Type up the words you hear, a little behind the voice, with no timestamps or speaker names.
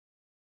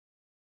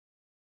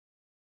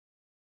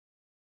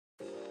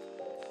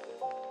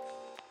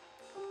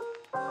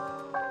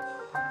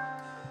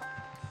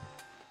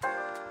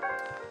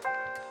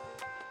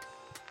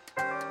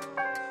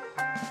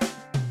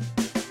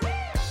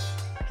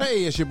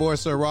Hey, it's your boy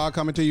Sir Rod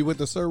coming to you with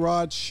the Sir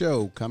Rod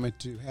Show, coming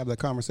to have the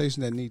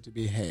conversation that need to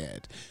be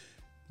had.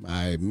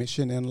 My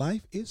mission in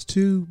life is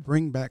to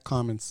bring back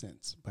common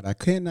sense, but I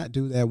cannot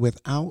do that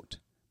without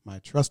my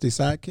trusty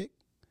sidekick,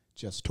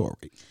 Just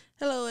Tori.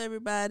 Hello,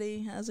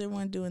 everybody. How's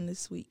everyone doing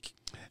this week?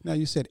 Now,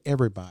 you said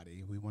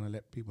everybody. We want to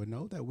let people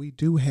know that we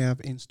do have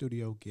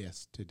in-studio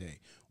guests today.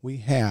 We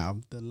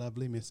have the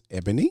lovely Miss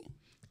Ebony.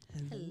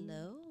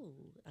 Hello.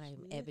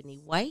 I'm Ebony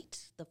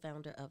White, the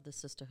founder of the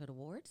Sisterhood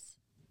Awards.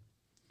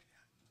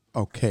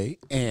 Okay,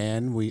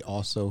 and we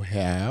also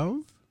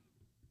have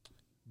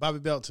Bobby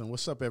Belton.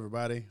 What's up,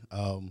 everybody?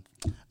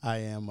 I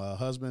am a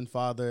husband,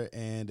 father,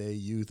 and a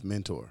youth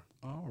mentor.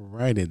 All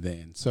righty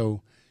then.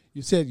 So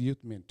you said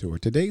youth mentor.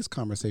 Today's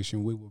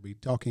conversation, we will be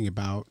talking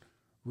about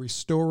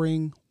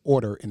restoring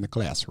order in the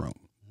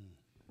classroom.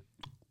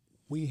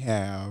 We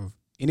have,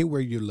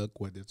 anywhere you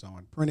look, whether it's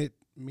on printed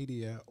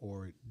media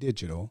or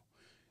digital,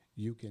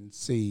 you can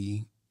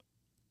see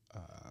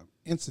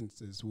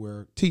instances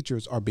where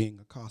teachers are being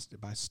accosted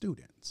by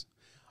students.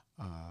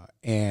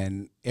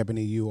 And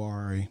Ebony, you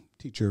are a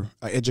teacher,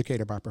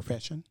 educator by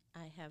profession.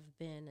 I have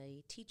been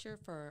a teacher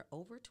for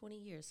over 20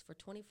 years, for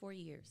 24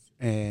 years.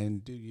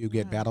 And do you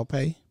get battle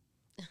pay?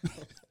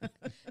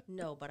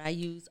 No, but I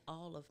use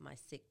all of my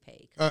sick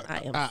pay because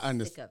I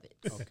am sick of it.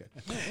 Okay.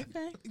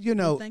 Okay. You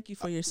know, Thank you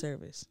for your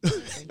service.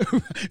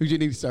 you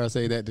need to start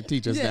saying that to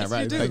teachers Yes, now,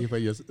 right? you do. Thank you for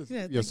your Yeah,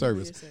 thank you for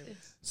service.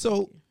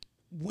 So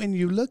when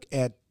you look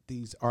at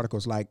these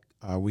articles, like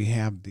we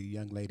have the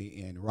young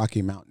lady in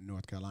Rocky Mountain,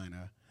 North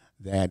Carolina,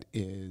 that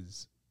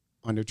is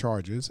under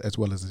charges as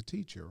well as a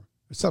teacher,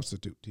 a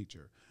substitute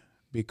teacher,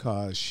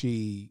 because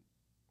the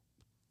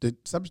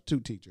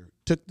substitute teacher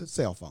took the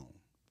cell phone.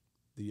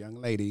 The young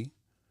lady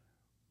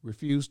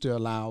refused to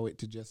allow it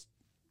to just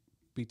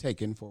be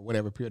taken for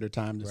whatever period of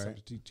time the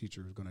substitute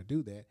teacher was going to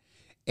do that,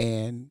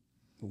 and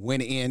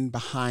went in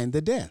behind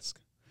the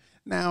desk.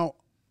 Now,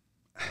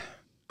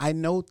 I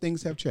know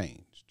things have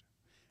changed.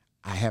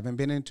 I haven't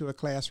been into a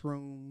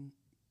classroom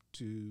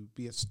to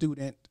be a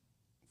student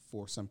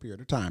for some period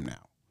of time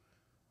now.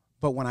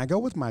 But when I go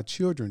with my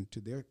children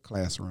to their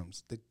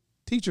classrooms, the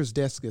teacher's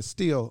desk is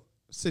still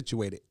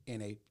situated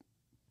in a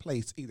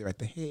place either at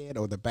the head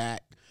or the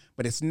back,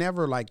 but it's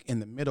never like in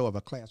the middle of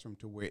a classroom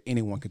to where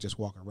anyone could just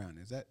walk around.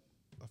 Is that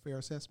a fair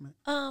assessment?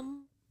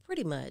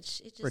 Pretty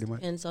much. It just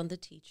depends on the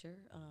teacher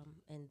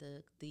and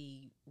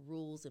the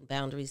rules and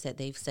boundaries that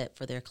they've set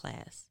for their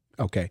class.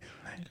 Okay.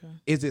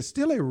 Is it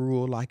still a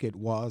rule like it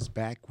was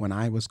back when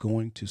I was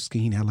going to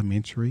Skeen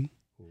Elementary?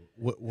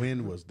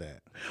 When was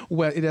that?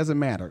 Well, it doesn't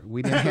matter.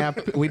 We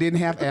didn't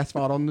have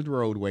asphalt on the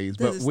roadways,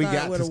 but we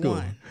got to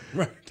school.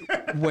 Right.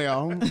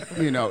 Well,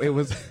 it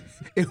was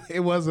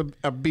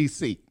a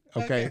BC.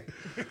 Okay.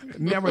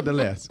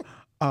 Nevertheless,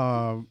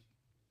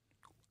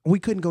 we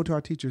couldn't go to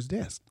our teacher's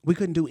desk. We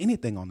couldn't do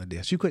anything on the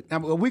desk.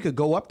 We could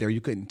go up there.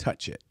 You couldn't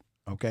touch it.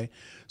 Okay.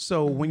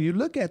 So when you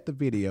look at the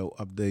video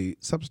of the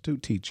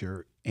substitute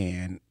teacher,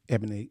 and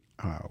Ebony,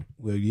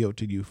 we'll yield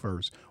to you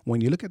first.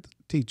 When you look at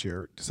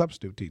the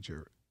substitute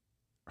teacher,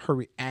 her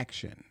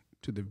reaction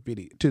to the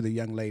video, to the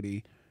young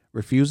lady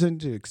refusing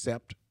to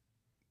accept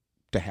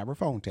to have her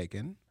phone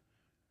taken,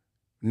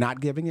 not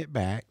giving it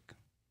back,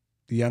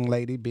 the young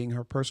lady being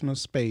her personal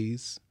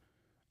space,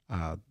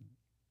 the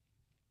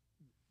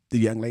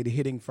young lady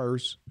hitting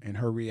first, and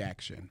her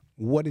reaction.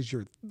 What is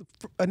your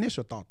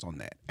initial thoughts on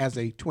that as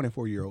a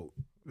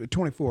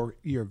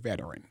 24-year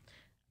veteran?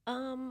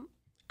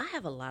 I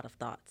have a lot of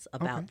thoughts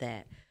about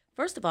that.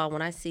 First of all,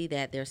 when I see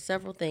that, there's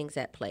several things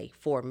at play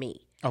for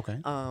me. Okay.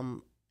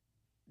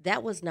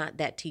 That was not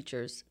that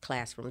teacher's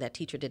classroom. That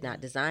teacher did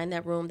not design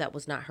that room. That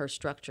was not her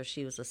structure.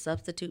 She was a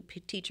substitute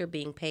teacher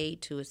being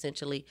paid to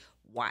essentially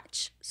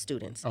watch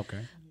students.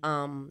 Okay.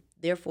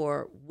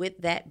 Therefore,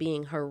 with that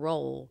being her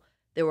role,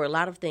 there were a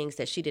lot of things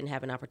that she didn't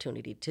have an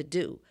opportunity to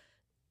do.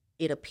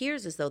 It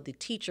appears as though the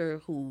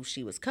teacher who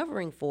she was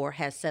covering for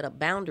has set up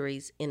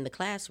boundaries in the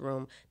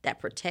classroom that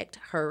protect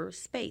her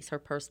space,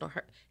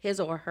 his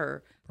or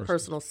her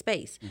personal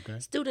space. Okay.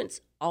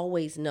 Students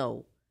always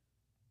know,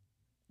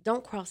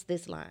 don't cross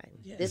this line.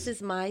 Yes. This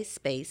is my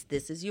space.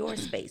 This is your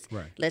space.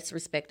 Right. Let's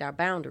respect our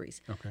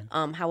boundaries. Okay.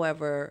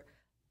 However,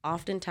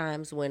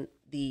 oftentimes when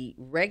the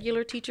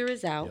regular teacher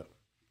is out,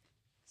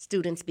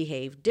 students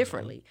behave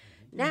differently.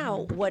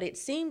 Now, what it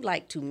seemed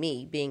like to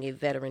me, being a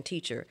veteran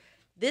teacher,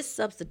 this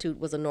substitute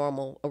was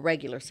a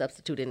regular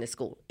substitute in the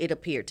school. It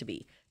appeared to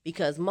be,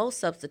 because most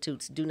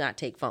substitutes do not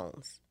take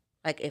phones.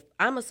 Like, if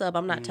I'm a sub,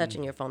 I'm not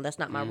touching your phone. That's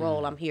not my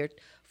role. I'm here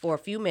for a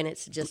few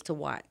minutes just to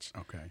watch.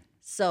 Okay.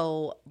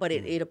 So, but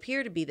it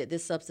appeared to be that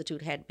this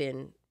substitute had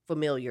been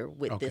familiar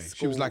with this school.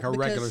 She was like a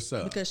regular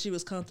sub. Because she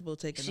was comfortable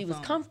taking She the was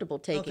phone. comfortable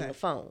taking the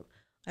phone.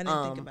 I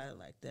didn't think about it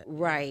like that.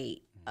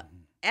 Right.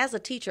 As a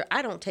teacher,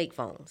 I don't take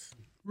phones.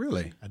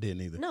 Really? I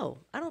didn't either. No,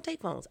 I don't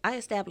take phones. I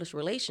establish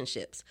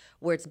relationships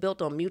where it's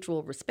built on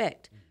mutual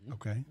respect.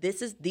 Okay.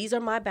 These are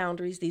my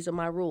boundaries. These are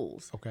my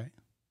rules. Okay.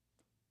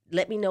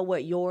 Let me know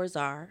what yours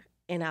are,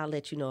 and I'll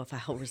let you know if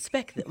I'll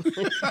respect them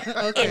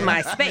in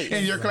my space.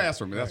 In your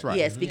classroom, that's right.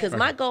 Yes, because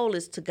my goal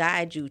is to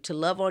guide you, to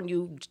love on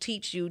you,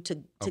 teach you,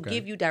 to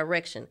give you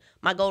direction.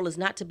 My goal is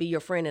not to be your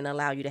friend and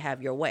allow you to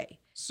have your way.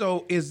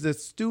 So is the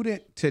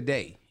student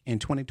today in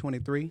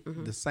 2023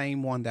 the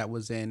same one that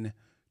was in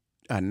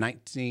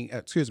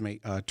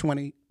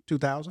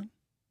 2000?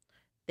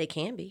 They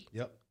can be.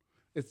 Yep.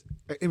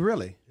 It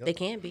really? They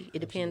can be. It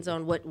depends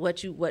on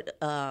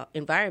what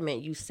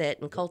environment you set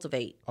and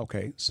cultivate.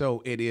 Okay,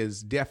 so it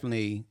is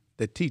definitely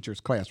the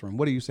teacher's classroom.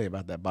 What do you say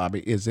about that,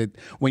 Bobby? Is it,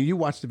 when you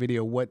watch the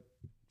video, what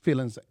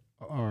feelings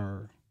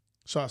are...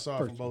 So I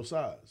saw it from both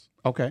sides.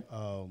 Okay.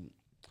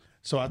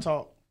 So I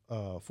taught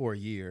for a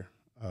year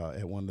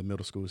at one of the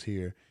middle schools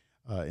here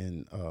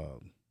in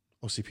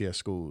OCPS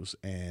schools,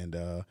 and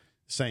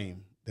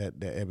same that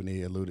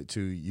Ebony alluded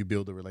to. You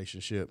build a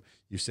relationship,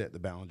 you set the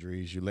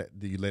boundaries, you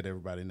let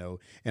everybody know.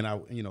 And I,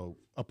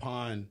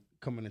 upon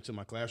coming into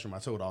my classroom, I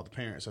told all the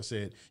parents, I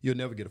said, you'll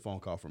never get a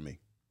phone call from me.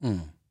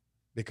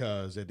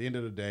 Because at the end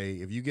of the day,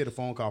 if you get a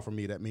phone call from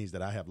me, that means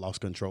that I have lost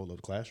control of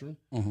the classroom.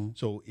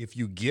 So if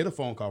you get a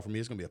phone call from me,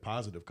 it's going to be a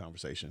positive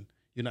conversation.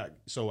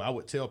 So I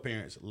would tell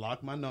parents,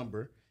 lock my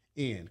number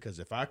in, because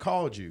if I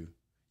called you,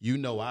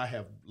 I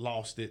have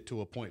lost it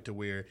to a point to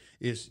where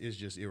it's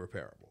just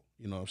irreparable.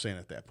 You know what I'm saying,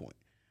 at that point,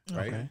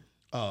 right?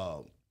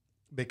 Okay.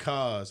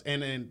 Because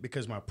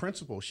my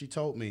principal, she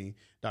told me,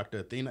 Dr.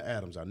 Athena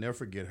Adams, I'll never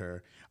forget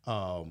her.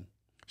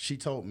 She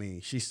told me,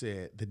 she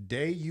said, the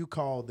day you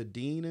call the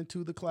dean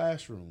into the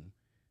classroom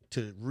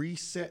to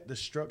reset the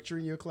structure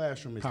in your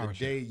classroom is the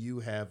day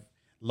you have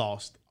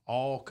lost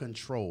all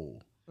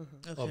control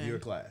of your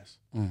class.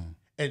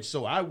 And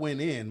so I went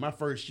in my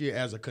first year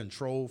as a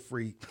control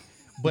freak,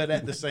 but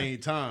at the same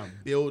time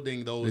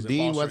building those. The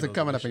dean wasn't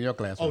coming up in your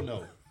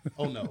classroom.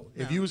 Oh no!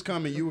 If you was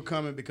coming, you were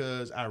coming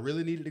because I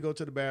really needed to go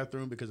to the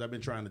bathroom because I've been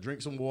trying to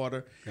drink some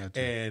water,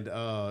 and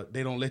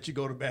they don't let you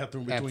go to the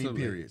bathroom between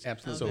periods.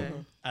 Absolutely.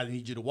 So I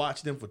need you to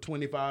watch them for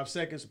 25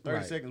 seconds,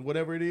 30 seconds,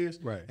 whatever it is,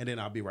 and then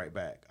I'll be right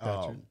back.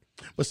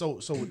 But so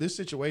this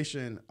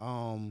situation,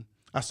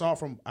 I saw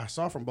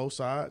from both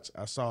sides.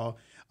 I saw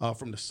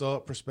from the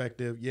sub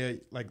perspective,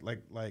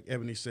 like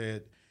Ebony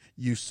said.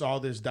 You saw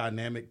this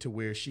dynamic to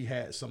where she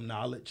had some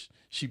knowledge.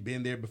 She'd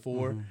been there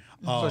before.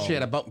 So she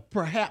had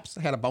perhaps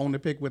had a bone to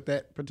pick with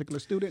that particular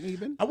student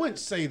even? I wouldn't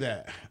say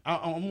that.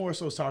 I'm more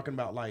so talking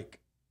about, like,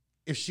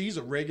 if she's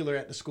a regular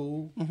at the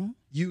school,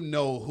 you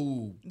know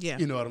who,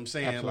 you know what I'm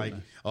saying?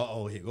 Absolutely.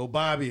 Like, here go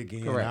Bobby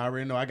again. Correct. I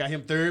already know. I got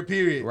him third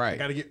period. Right.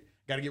 Got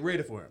to get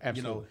ready for him.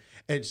 Absolutely.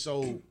 And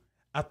so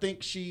I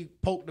think she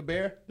poked the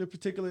bear the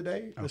particular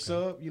day, the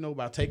sub,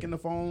 by taking the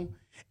phone.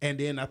 And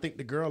then I think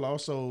the girl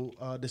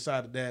also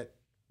decided that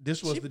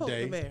this was the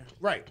day. The bear.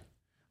 Right.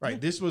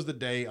 This was the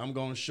day I'm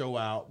going to show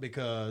out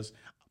because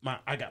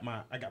I got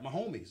my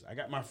homies, I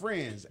got my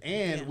friends,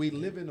 and we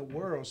live in a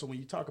world. So when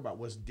you talk about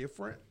what's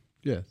different,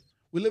 yes,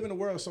 we live in a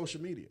world of social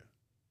media.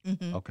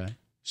 Okay.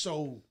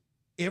 So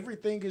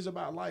everything is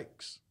about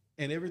likes,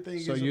 and everything.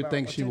 So is you about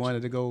think attention. she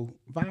wanted to go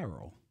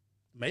viral?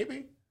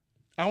 Maybe.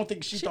 I don't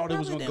think she thought it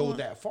was going to go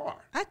that far.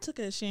 I took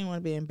it as she didn't want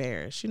to be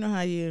embarrassed. You know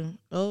how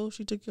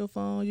she took your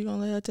phone, you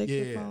going to let her take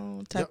your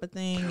phone type of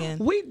thing.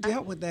 And we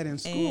dealt with that in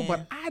school,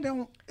 but I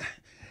don't.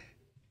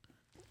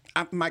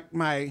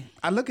 I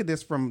look at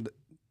this from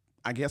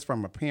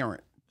a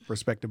parent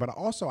perspective, but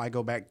also I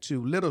go back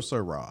to Little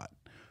Sir Rod.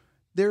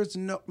 There's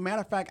no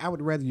matter of fact, I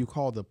would rather you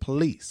call the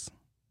police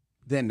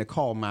than to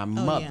call my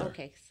mother. Yeah.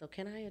 Okay, so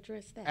can I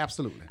address that?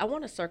 Absolutely. I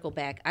want to circle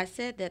back. I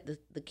said that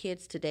the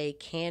kids today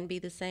can be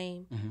the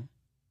same.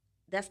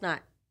 That's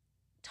not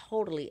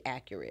totally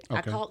accurate.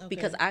 Okay.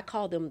 Because I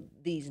call them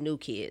these new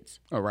kids.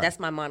 Oh, right. That's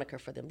my moniker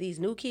for them. These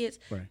new kids,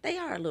 they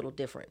are a little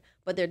different,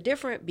 but they're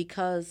different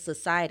because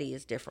society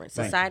is different.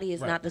 Society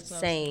is not the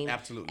same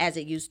as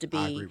it used to be.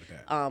 I agree with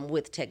that.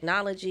 With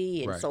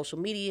technology and social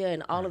media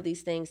and all of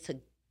these things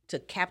to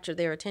capture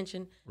their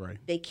attention. Right.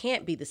 They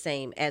can't be the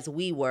same as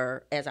we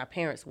were, as our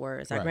parents were,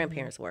 as our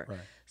grandparents were. Right.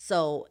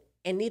 So,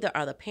 and neither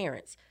are the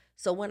parents.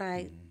 So when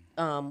I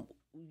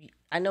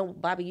know,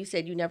 Bobby, you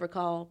said you never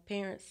call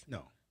parents?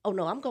 No. Oh,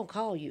 no, I'm going to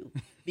call you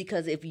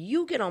because if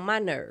you get on my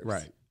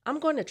nerves, I'm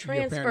going to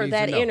transfer parent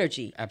that needs to know.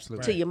 energy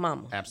Absolutely. to your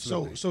mama.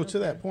 Absolutely. So to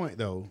that point,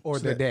 though. Or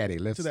their daddy.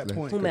 To that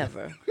point.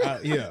 Whomever.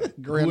 Grandmama,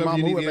 whoever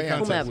you need to whoever get in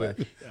contact whomever.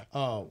 with.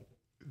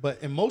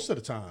 But in most of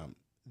the time,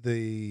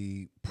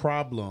 the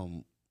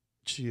problem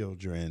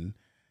children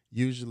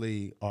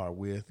usually are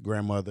with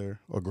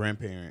grandmother or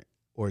grandparent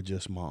or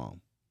just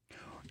mom.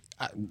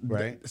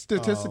 Right?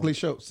 Statistically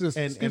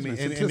And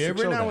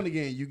every now and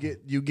again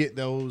you get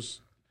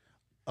those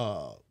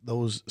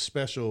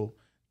special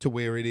to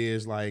where it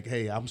is like,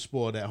 hey, I'm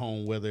spoiled at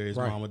home, whether it's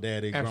mama,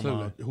 daddy,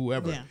 grandma,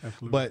 whoever. Yeah.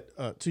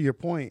 But to your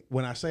point,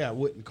 when I say I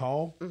wouldn't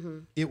call,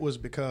 it was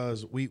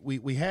because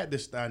we had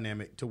this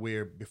dynamic to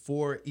where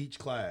before each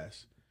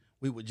class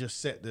we would just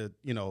set the,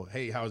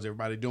 hey, how's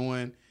everybody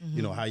doing?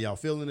 How y'all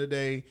feeling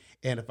today?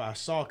 And if I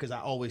saw, because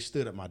I always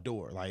stood at my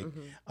door, like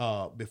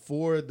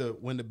before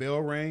when the bell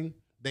rang,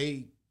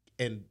 the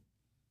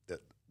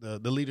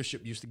the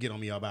leadership used to get on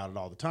me about it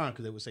all the time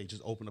because they would say,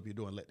 just open up your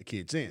door and let the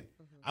kids in.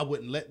 I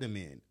wouldn't let them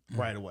in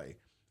right away.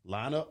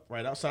 Line up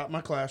right outside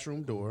my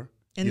classroom door.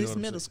 And You know this what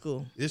I'm middle saying?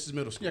 school. This is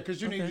middle school. Yeah,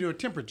 because you need to do a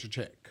temperature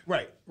check.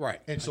 Right.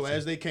 Right. And so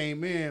as they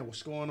came in,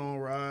 what's going on,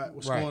 Rod?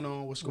 What's Right. going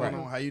on? What's going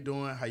Right. on? How you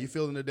doing? How you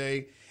feeling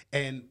today?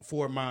 And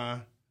for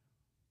my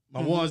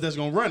ones that's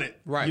gonna run it,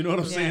 Right. You know what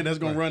I'm Yeah. saying? That's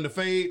gonna Right. run the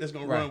fade. That's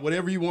gonna Right. run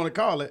whatever you want to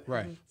call it.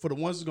 Right. For the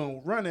ones that's gonna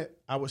run it,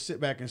 I would sit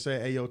back and say,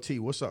 "Hey, yo, T,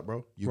 what's up,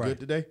 bro? You Right.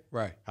 good today?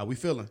 Right. How we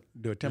feeling?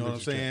 Do a You know what I'm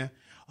temperature check. saying?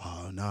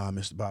 Oh, nah,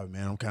 Mr. Bobby,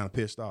 man, I'm kind of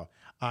pissed off.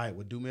 All right,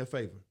 well, do me a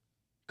favor.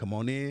 Come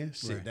on in,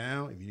 sit Right.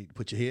 down. If you need to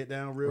put your head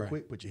down real Right.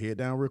 quick, put your head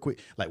down real quick.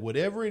 Like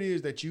whatever it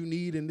is that you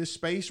need in this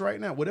space right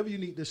now, whatever you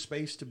need this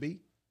space to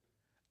be,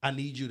 I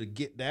need you to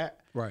get that.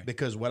 Right.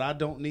 Because what I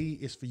don't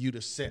need is for you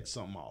to set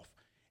something off.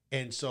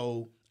 And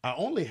so I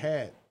only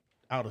had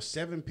out of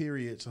 7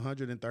 periods,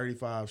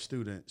 135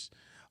 students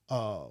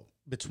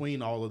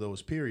between all of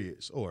those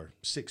periods, or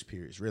 6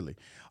 periods really.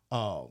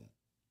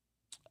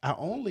 I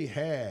only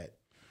had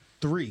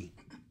 3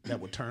 that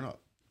would turn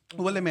up.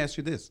 Well, let me ask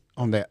you this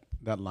on that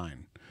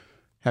line.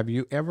 Have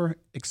you ever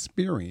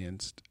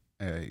experienced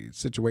a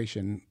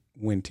situation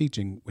when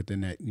teaching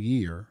within that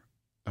year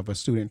of a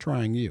student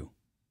trying you?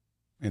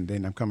 And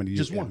then I'm coming to you,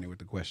 Just one. Anthony, with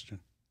the question.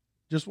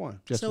 Just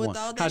one. Just So one. with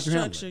all that How'd you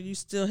handle structure, it? you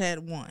still had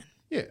one.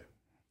 Yeah.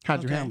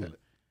 How'd you Okay. handle it?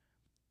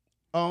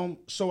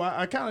 So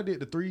I kind of did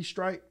the 3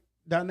 strike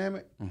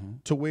dynamic Mm-hmm.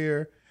 to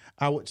where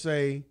I would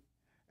say,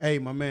 hey,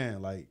 my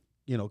man, like,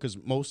 you know, because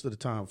most of the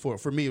time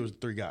for me, it was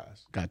 3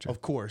 guys. Gotcha.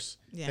 Of course,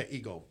 Yeah. the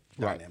ego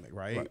Right. dynamic,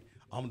 right? Right.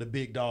 I'm the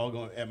big dog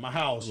at my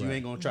house. You Right.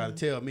 ain't going to try to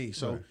tell me.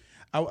 So Right.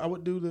 I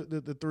would do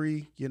the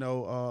 3, you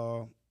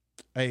know,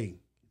 hey,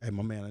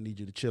 my man, I need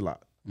you to chill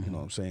out. You know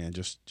what I'm saying?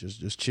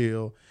 Just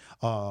chill.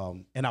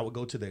 And I would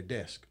go to their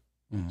desk.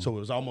 So it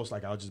was almost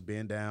like I would just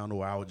bend down,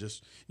 or I would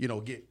just, you know,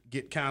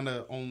 get kind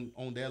of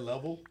on their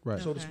level, Right.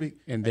 so to Okay.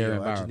 speak. In Hey, their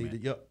yo, I just environment.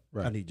 need to,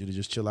 Right. I need you to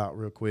just chill out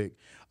real quick.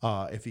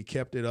 If he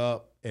kept it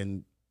up,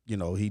 and you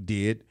know he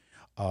did,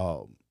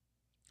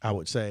 I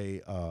would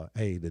say,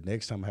 hey, the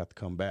next time I have to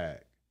come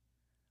back,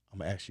 I'm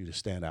gonna ask you to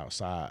stand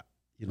outside.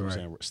 You know what I'm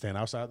saying? Stand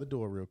outside the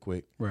door real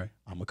quick. Right.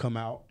 I'm gonna come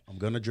out. I'm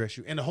gonna address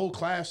you, and the whole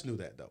class knew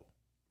that though,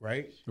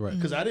 right? Right.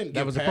 Because I didn't.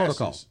 That give was the passes.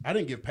 protocol. I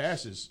didn't give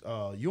passes.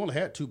 You only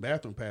had 2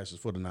 bathroom passes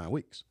for the 9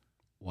 weeks,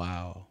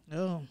 Wow.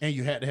 Oh. and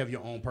you had to have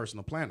your own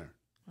personal planner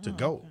to Oh,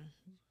 go. okay.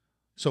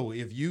 So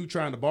if you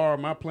trying to borrow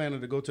my planner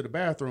to go to the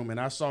bathroom, and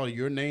I saw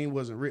your name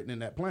wasn't written in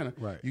that planner,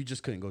 Right. you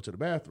just couldn't go to the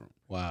bathroom.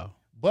 Wow.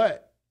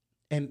 But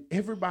and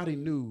everybody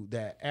knew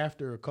that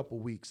after a couple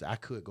weeks, I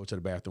could go to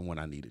the bathroom when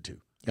I needed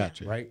to.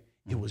 Gotcha. Right?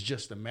 It was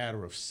just a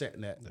matter of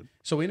setting that.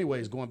 So,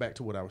 anyways, going back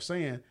to what I was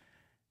saying,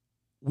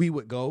 we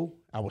would go.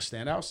 I would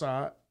stand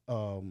outside.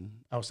 I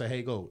would say,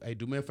 "Hey,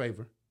 do me a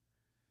favor.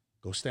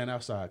 Go stand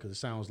outside, because it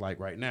sounds like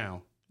right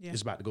now Yeah.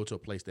 it's about to go to a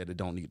place that it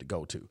don't need to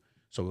go to.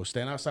 So go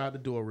stand outside the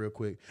door real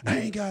quick. I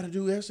ain't got to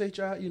do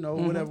SHI, you know,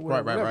 whatever.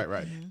 Right.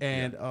 whatever.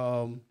 And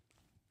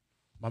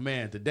my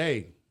man,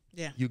 today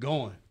Yeah. you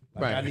going.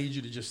 Like, Right. I need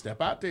you to just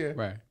step out there.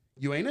 Right.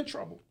 You ain't in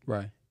trouble.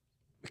 Right.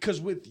 Because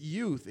with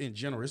youth in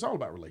general, it's all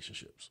about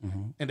relationships,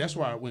 and that's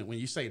why when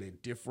you say they're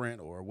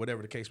different or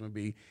whatever the case may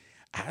be,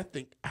 I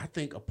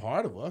think a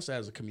part of us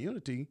as a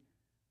community,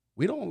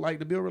 we don't like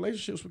to build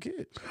relationships with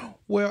kids.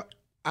 Well,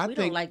 I We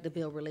think don't like to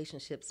build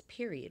relationships,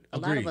 period. A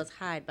lot of Agreed. us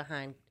hide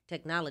behind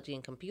technology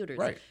and computers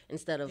Right.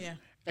 instead of Yeah.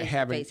 face to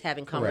Having- face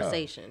having correct.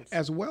 conversations.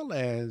 as well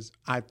as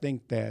I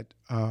think that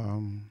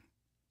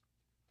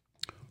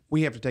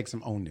we have to take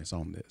some onus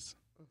on this,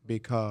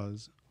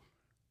 because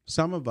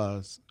some of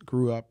us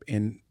grew up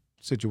in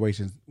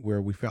situations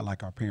where we felt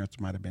like our parents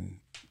might have been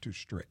too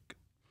strict.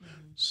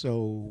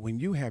 So when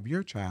you have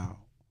your child,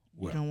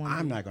 well, don't wanna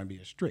I'm be- not going to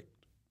be as strict.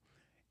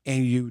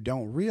 And you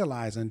don't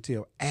realize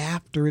until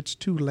after it's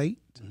too late,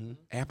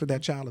 after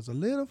that child is a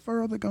little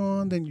further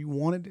gone than you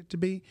wanted it to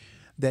be,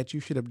 that you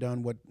should have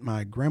done what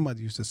my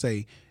grandmother used to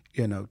say,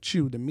 you know,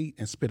 chew the meat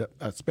and spit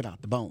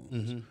out the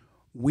bones.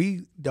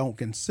 We don't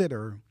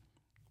consider,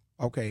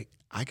 okay,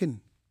 I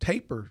can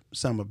taper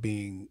some of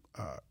being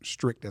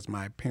strict as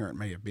my parent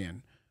may have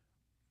been,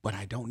 but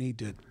I don't need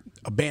to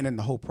abandon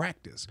the whole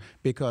practice,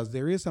 because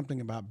there is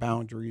something about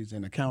boundaries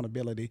and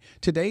accountability.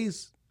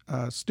 Today's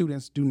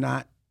students do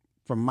not,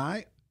 from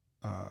my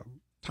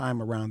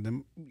time around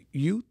them,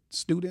 youth,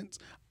 students,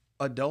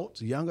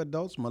 adults, young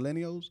adults,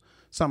 millennials,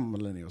 some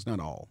millennials, not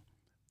all,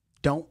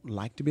 don't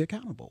like to be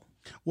accountable.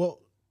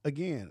 Well,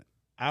 again,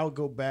 I'll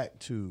go back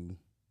to,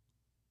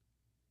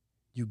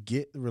 you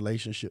get the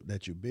relationship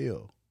that you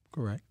build.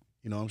 Correct.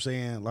 You know what I'm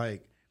saying?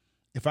 Like,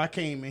 if I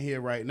came in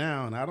here right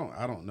now and I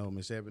don't know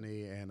Miss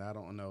Ebony, and I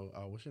don't know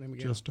what's your name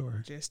again? Just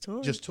story. Just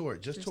tour.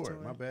 Just Tori.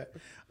 My bad.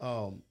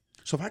 So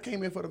if I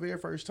came in for the very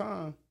first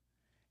time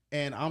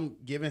and I'm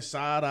giving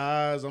side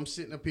eyes, I'm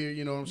sitting up here,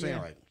 you know what I'm saying,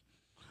 Yeah. like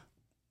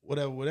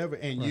whatever,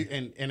 and you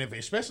and if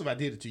especially if I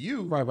did it to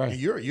you, Right. and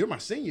you're my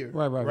senior,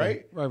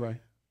 Right.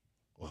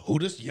 well, who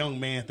this young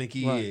man think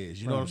he Right,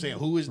 is? You know what I'm saying?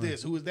 Who is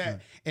this? Who is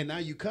that? And now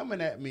you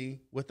coming at me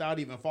without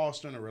even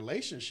fostering a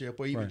relationship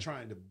or even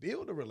trying to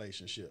build a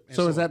relationship. And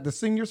So is that the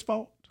senior's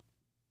fault?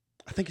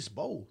 I think it's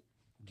both.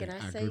 Can I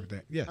agree say? with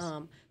that. Yes.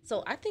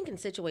 So I think in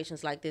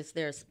situations like this,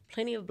 there's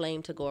plenty of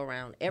blame to go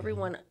around.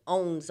 Everyone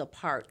owns a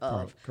part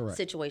of Correct.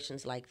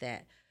 situations like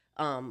that,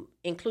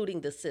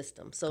 including the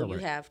system. So you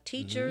have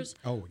teachers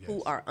Oh, who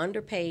yes. are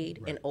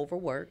underpaid and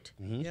overworked,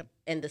 Yep.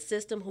 and the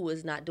system who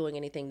is not doing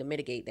anything to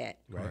mitigate that.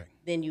 Right.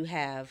 Then you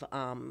have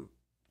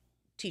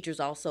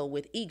teachers also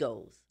with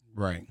egos.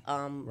 Right.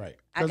 Right.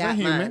 I 'Cause got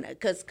they're mine human.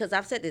 because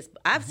I've said this.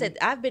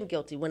 I've been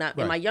guilty when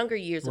in my younger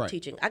years of Right.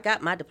 teaching. I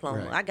got my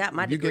diploma. Right. I got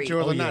my You degree. get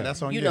yours Oh, or yeah. not,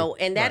 that's on you. You know,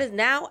 and that is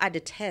now I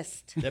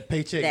detest That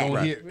paycheck that.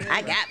 gonna hit.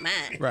 I got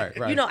mine. Right,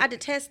 right. You know, I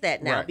detest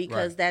that now Right,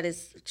 because right. that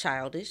is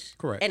childish.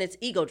 Correct. And it's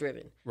ego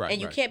driven. Right,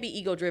 And you right. can't be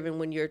ego driven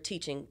when you're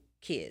teaching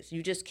kids.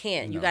 You just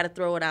can't. You got to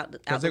throw it out.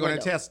 Because they're going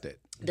to test it.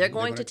 They're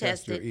going to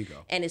test test your it,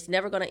 ego. and it's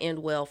never going to end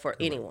well for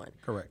anyone.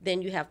 Correct.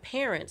 Then you have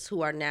parents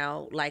who are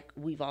now, like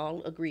we've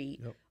all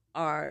agreed,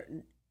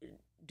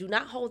 do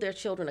not hold their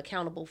children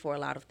accountable for a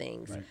lot of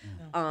things.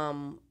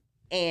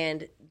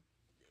 And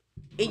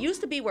it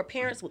used to be where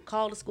parents would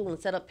call the school and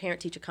set up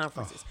parent-teacher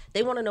conferences.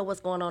 They want to know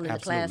what's going on in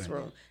Absolutely. the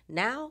classroom.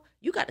 Now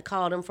you got to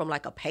call them from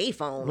like a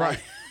payphone, Right.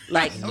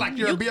 Like Like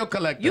you're a bill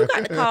collector. You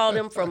got to call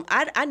them from.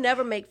 I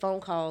never make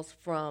phone calls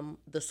from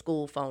the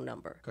school phone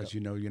number Because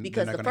you know you're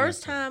because they're the not gonna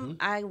first answer.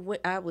 time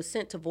I was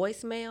sent to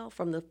voicemail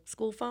from the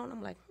school phone,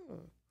 I'm like,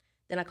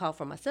 Then I call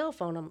from my cell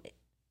phone.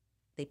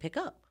 They pick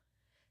up.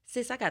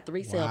 Sis, I got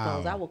 3 cell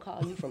phones. I will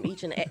call you from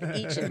each and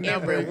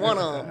every one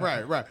of them.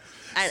 Right.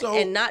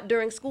 And not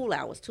during school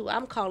hours too.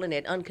 I'm calling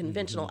at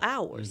unconventional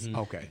hours.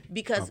 Okay.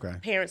 Because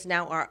parents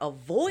now are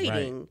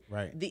avoiding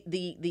Right.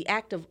 the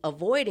act of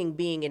avoiding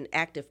being an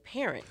active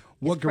parent.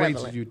 What is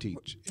grades prevalent. did you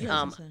teach?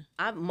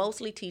 I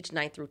mostly teach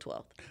 9th through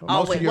 12th.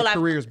 Most of your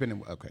career has been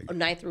in, okay.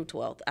 9th through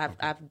 12th.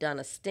 I've done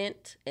a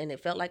stint, and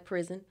it felt like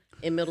prison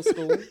in middle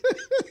school.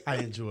 I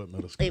enjoyed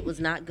middle school. It was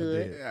not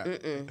good.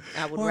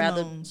 I would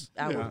Hormones.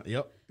 rather.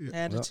 Yep.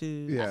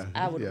 Attitude. Yeah.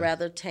 I would yeah.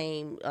 rather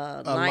tame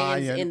lions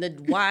lion. in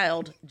the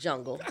wild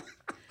jungle.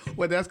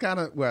 Well, that's kind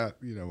of,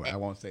 I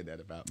won't say that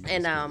about me.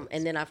 And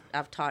then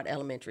I've taught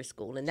elementary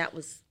school, and that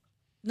was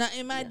Now,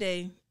 in my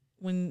day,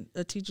 when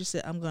a teacher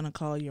said, "I'm going to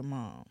call your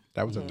mom,"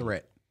 that was a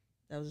threat.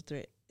 that was a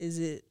threat.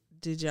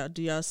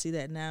 Do y'all see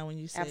that now when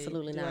you say,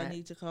 Absolutely "Do not. I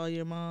need to call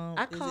your mom"?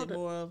 I Is called it it-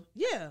 more of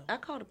I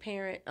called a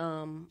parent a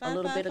 555?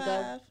 little bit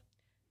ago.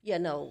 Yeah,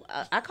 no,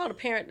 I called a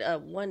parent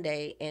one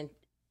day and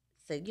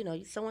said,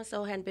 so and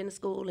so hadn't been to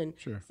school in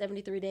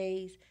 73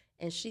 days,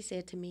 and she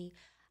said to me,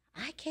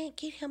 "I can't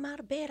get him out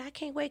of bed. I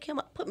can't wake him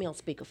up. Put me on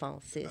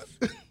speakerphone, sis.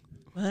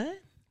 What?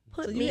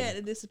 Put So me you had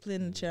to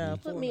discipline the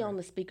child. put for me her. on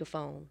the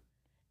speakerphone."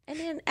 And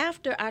then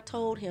after I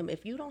told him,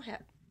 if you don't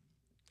have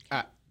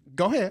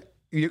Go ahead.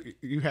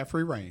 You have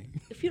free reign.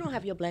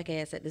 your black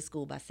ass at this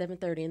school by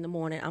 7:30 in the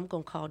morning, I'm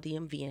gonna call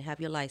DMV and have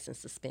your license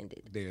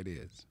suspended. There it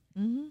is.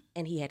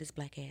 And he had his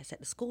black ass at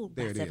the school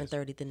by There it is.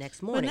 7:30 the next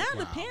But morning. now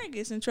the parent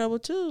gets in trouble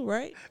too,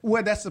 right?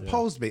 Well, that's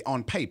supposed to be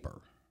on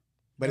paper.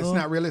 But it's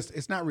not realistic.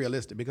 It's not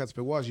realistic because if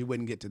it was, you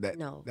wouldn't get to that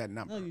No. that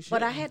number. No, you should.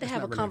 But I had to It's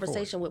have not a really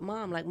conversation with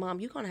mom. Like, Mom,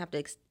 you're going to have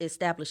to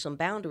establish some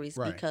boundaries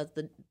Right. because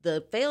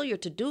the failure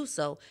to do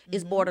so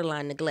is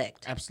borderline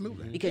neglect.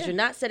 Absolutely. Because you're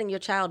not setting your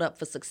child up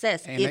for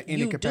success And if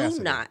any you capacity.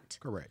 do not.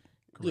 Correct.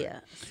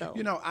 Yeah. So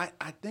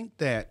I think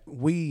that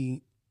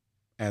we,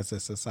 as a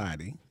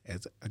society,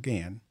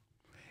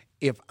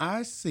 if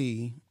I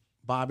see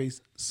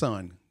Bobby's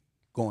son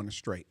going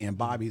astray and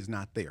Bobby's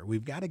not there,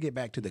 we've got to get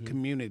back to the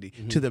community,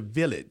 to the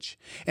village.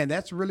 And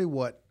that's really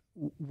what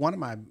one of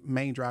my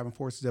main driving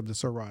forces of the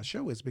Sir Rod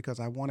Show is, because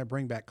I want to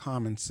bring back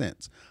common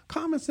sense.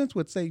 Common sense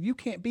would say you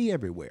can't be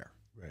everywhere.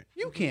 Right.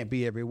 You can't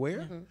be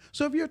everywhere.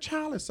 So if your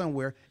child is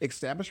somewhere,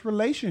 establish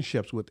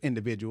relationships with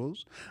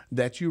individuals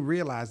that you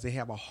realize they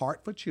have a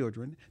heart for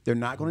children. They're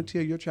not going to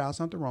tell your child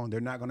something wrong. They're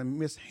not going to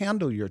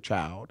mishandle your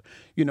child.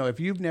 If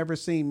you've never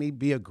seen me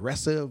be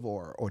aggressive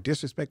or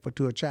disrespectful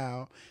to a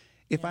child,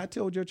 if I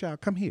told your child,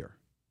 come here,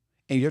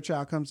 and your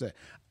child comes and says,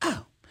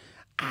 "Oh,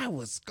 I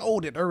was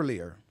scolded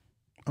earlier."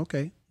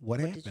 Okay, what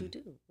happened? did you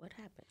do? What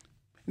happened?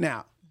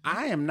 Now,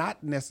 I am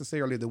not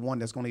necessarily the one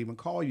that's going to even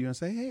call you and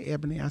say, "Hey,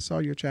 Ebony, I saw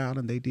your child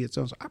and they did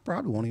so." I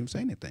probably won't even say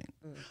anything.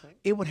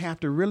 It would have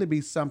to really be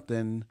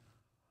something,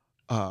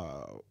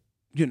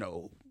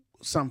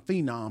 some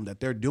phenom that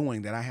they're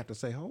doing that I have to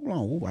say, "Hold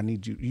on, ooh, I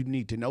need you. You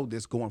need to know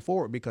this going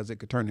forward because it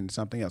could turn into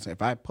something else."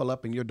 If I pull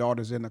up and your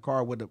daughter's in the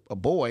car with a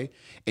boy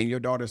and your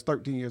daughter's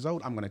 13 years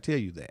old, I'm going to tell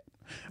you that.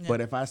 Yeah.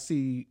 But if I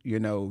see,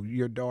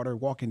 your daughter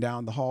walking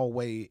down the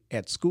hallway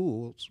at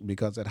schools,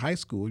 because at high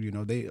school,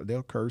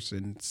 they'll curse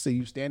and see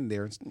you standing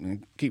there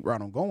and keep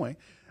right on going,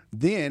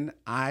 then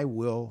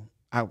I'll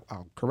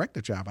correct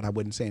the child, but I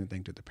wouldn't say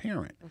anything to the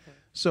parent. Okay.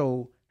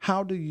 So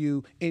how do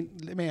you, and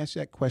let me ask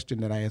you that question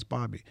that I asked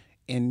Bobby.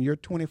 In your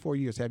 24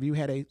 years, have you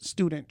had a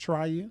student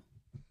try you?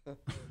 I'm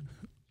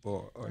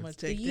gonna The take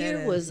that year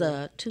as was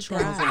a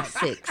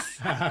 2006.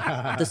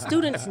 The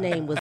student's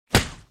name was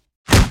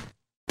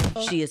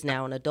She is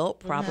now an adult,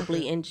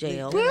 probably in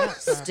jail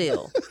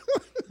still.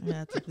 I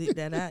have to bleep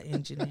that out,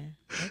 engineer.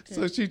 Okay.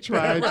 So she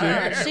tried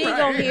you. She ain't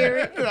gonna hear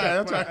it.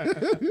 Right, that's right.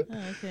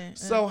 Okay.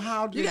 So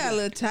how did You got a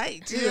little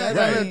tight too. Yeah, I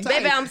right. mean,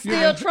 Baby, I'm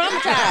still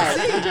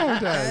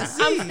traumatized.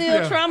 I'm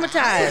still I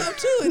traumatized. am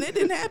too, and it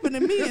didn't happen to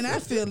me, and I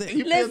feel it.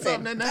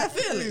 Listen, I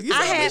feel it. You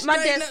I saw me had my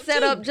straighten desk up, set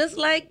too. up just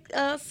like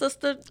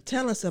sister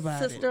Tell us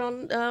about it.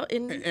 on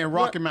in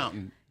Rocky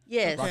Mountain?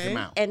 Yes. Rocky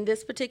Mountain. And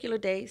this particular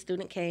day,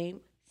 student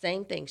came,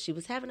 same thing. She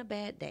was having a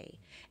bad day.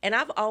 And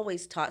I've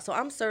always taught, so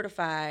I'm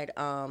certified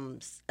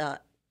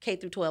K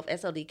through 12,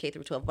 SLD K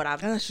through 12, but I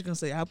thought she was gonna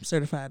say I'm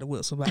certified to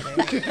whip somebody.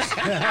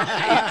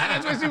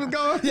 That's where she was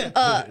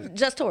going.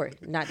 just Tori,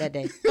 not that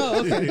day. Oh,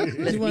 okay.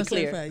 Let's be clear.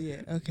 Certified,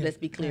 yeah. Okay. Let's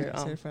be clear.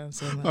 All right, certified on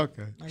something.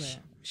 Okay. My bad.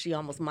 She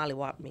almost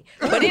mollywopped me.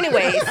 But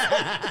anyways,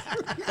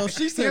 Oh,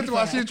 she's Here's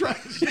why certified. she tried.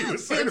 She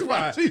was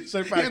certified.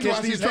 Certified Here's why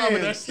catch she's these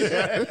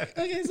traumatized.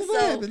 Okay, so what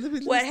so happened? Let me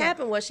what stop.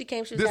 happened was she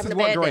came, she was This having is a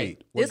what bad grade?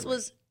 day. What This grade?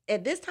 was,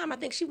 at this time, I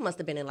think she must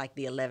have been in like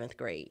the 11th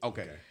grade.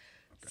 Okay.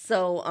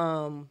 So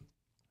I'm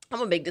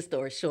going to make this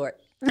story short.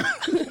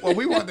 Well,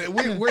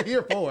 we're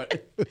here for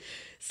it.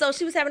 So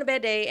she was having a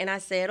bad day, and I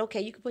said,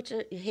 okay, you can put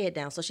your head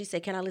down. So she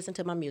said, can I listen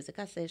to my music?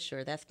 I said,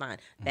 sure, that's fine.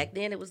 Back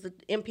then, it was the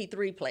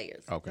MP3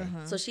 players. Okay.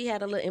 So she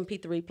had a little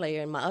MP3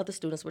 player, and my other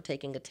students were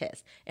taking a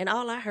test. And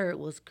all I heard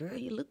was, girl,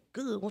 you look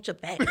good. Want your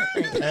back up?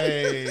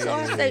 Hey. So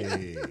I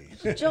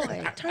said,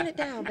 Joy, turn it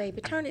down,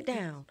 baby, turn it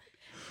down.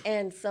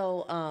 And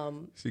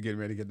so She getting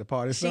ready to get the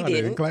party she started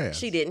in didn't. class.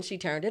 She didn't. She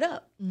turned it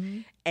up.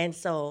 And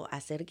so I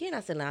said again,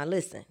 I said, now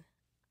listen,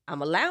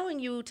 I'm allowing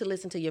you to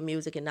listen to your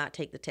music and not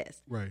take the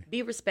test. Right.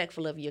 Be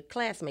respectful of your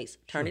classmates.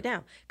 Turn it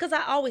down. Because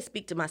I always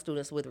speak to my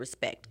students with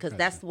respect because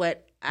that's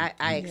what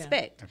I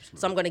expect.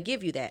 So I'm going to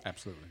give you that.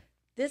 Absolutely.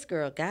 This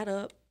girl got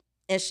up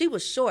and she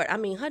was short. I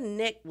mean, her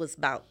neck was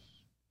about,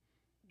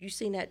 you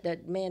seen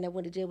that man that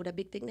went to jail with that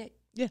big thick neck?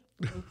 Yeah.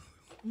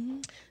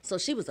 So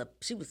she was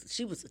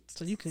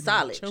So you could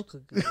solid. choke her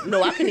good.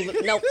 No, I couldn't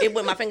even. No, it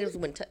went. My fingers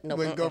wouldn't. No,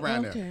 Wouldn't go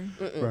around Okay.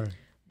 there. Right.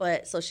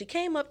 But so she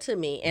came up to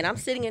me, and I'm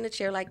sitting in a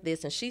chair like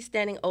this, and she's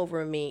standing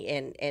over me,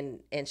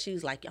 and she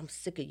was like, "I'm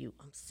sick of you.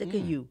 I'm sick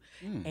of you,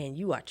 and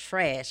you are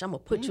trash. I'm gonna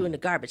put you in the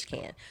garbage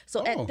can."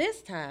 So at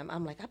this time,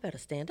 I'm like, I better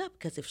stand up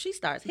because if she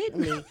starts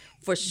hitting me,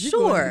 for You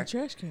go in sure, the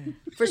trash can.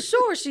 for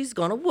sure, she's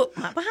gonna whoop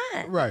my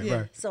behind. Right.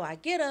 Right. So I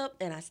get up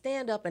and I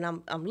stand up and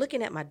I'm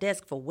looking at my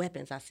desk for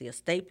weapons. I see a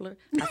stapler.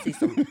 I see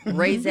some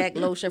Razak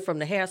lotion from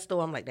the hair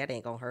store. I'm like, that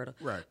ain't gonna hurt her.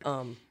 Right.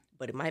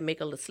 But it might make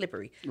her a little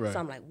slippery. Right. So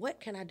I'm like, what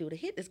can I do to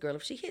hit this girl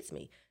if she hits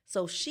me?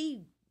 So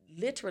she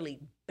literally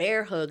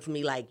bear hugs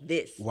me like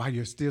this. While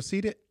you're still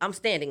seated? I'm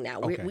standing now.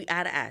 Okay. We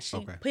eye to eye. She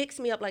Okay. picks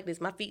me up like this.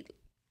 My feet.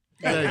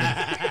 And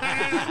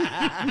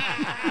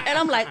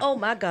I'm like, oh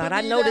my God,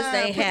 I know this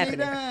ain't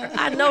happening.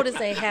 I know this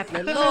ain't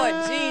happening. Lord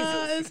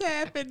Jesus. It's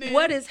happening.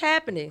 What is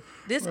happening?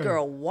 This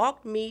girl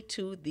walked me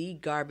to the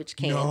garbage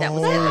can. That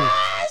was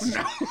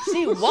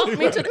She walked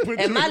me to the,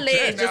 and my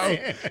legs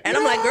just, and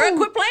I'm like, girl,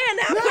 quit playing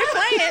now. Quit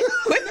playing.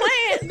 Quit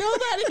playing.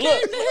 Nobody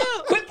came Look, to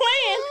help. quit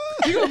playing.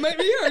 You gonna make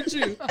me hurt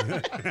you?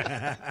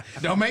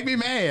 Don't make me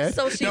mad.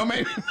 So she- Don't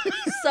make me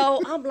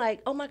So I'm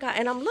like, oh my God.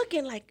 And I'm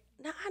looking like,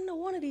 now I know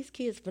one of these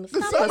kids finna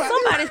stop her.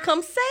 Somebody's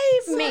come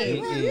save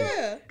me.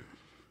 Yeah.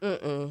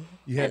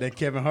 You had that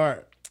Kevin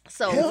Hart.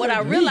 So what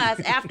I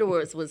realized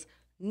afterwards was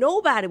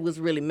nobody was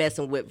really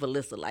messing with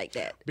Valissa like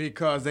that.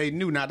 because they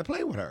knew not to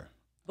play with her.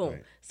 Boom.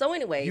 So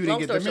anyway, You didn't long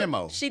get story the short,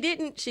 memo. She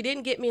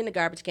didn't get me in the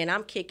garbage can.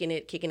 I'm kicking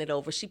it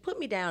over. She put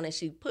me down and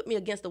she put me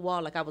against the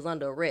wall like I was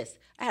under arrest.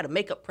 I had a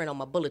makeup print on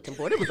my bulletin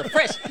board. It was a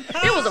fresh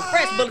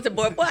bulletin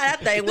board. Boy,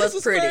 that thing was This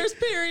was pretty. first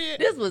period.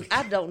 This was,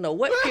 I don't know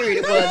what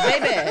period it was,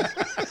 baby.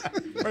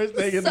 First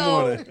thing in the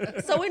morning.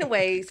 So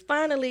anyways,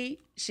 finally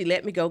she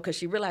let me go because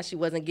she realized she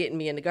wasn't getting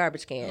me in the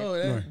garbage can. Oh,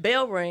 yeah. Right.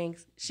 Bell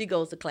rings. She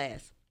goes to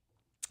class.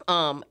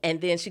 And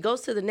then she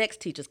goes to the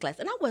next teacher's class.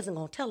 And I wasn't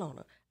going to tell on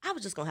her. I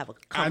was just going to have a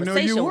I know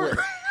conversation you with were.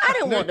 her. I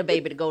didn't want the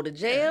baby to go to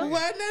jail. Why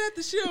not at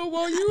the show?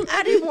 Want you?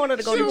 I didn't want her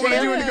to go She to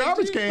wanted you in jail. the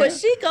garbage can. But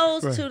she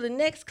goes to the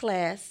next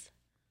class,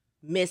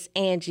 Miss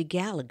Angie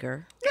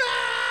Gallagher.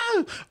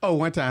 Oh,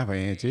 one time for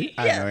Angie.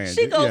 I know Yeah, Angie.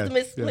 she goes Yes, to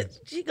Miss. yes.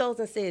 She goes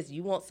and says,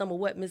 "You want some of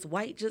what Miss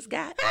White just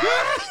got?"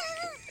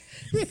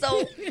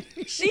 So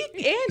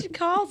Angie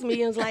calls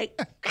me and was like,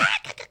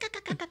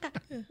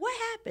 "What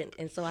happened?"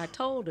 And so I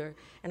told her,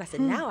 and I said,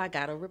 "Now I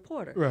got a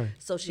reporter." Right.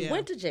 So she Yeah.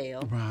 went to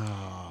jail.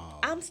 Wow.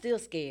 I'm still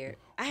scared.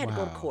 I had to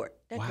go to Wow. court.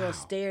 That Wow. girl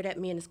stared at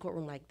me in this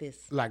courtroom like this.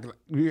 Like,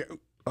 yeah.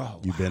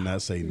 Oh, You better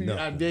not say nothing.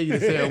 I dare you to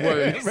say a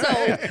word. So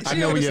I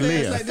know where you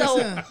live. Like So-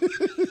 this,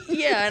 huh?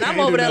 yeah, and I'm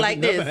over there like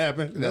Nothing this.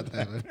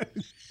 happened.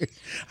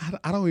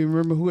 I don't even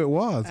remember who it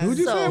was. Who'd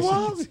you say it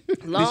was?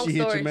 Long Did she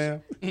hit story you,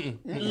 ma'am?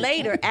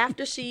 later,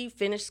 after she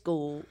finished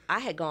school, I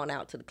had gone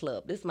out to the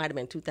club. This might have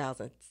been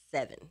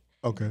 2007.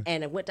 Okay.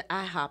 And I went to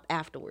IHOP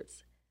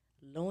afterwards.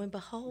 Lo and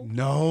behold,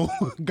 No.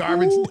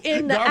 Garbage. who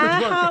in the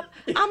garbage IHOP?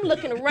 work. I'm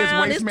looking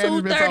around. waste It's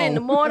management 2:30 in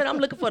the on. morning. I'm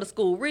looking for the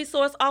school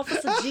resource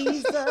officer.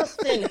 Jesus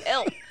and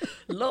help.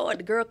 Lord,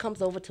 the girl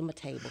comes over to my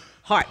table.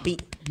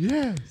 Heartbeat.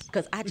 Yes.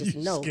 Because I just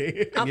know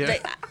scared?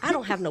 I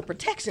don't have no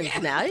protections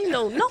now. I ain't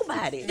know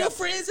nobody. Your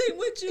friends ain't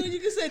with you. You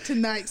can say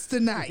tonight's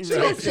tonight. She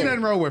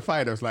doesn't roll with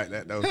fighters like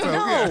that though. So,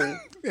 No.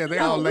 yeah, they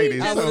all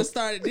ladies. I would So. have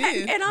started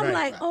then. And I'm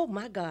Right. like, oh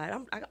my God.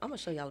 I'm going to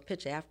show y'all a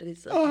picture after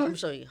this. I'm going to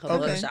show you her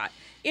mugshot.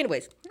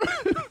 Anyways,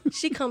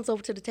 she comes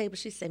over to the table.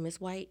 She said, Miss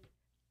White,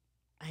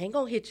 I ain't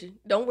going to hit you.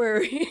 Don't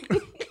worry.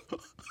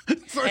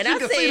 So And she I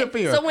can see the said,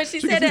 fear. so when she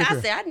can said see the that, I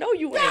fear. said, I know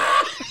you ain't.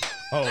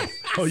 Oh,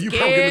 you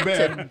Scared poking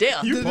the to bear.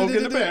 death. You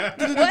poking the bear.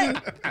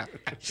 What?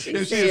 She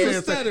If she said,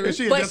 had said- if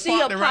she had but just she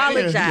popped it right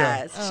here,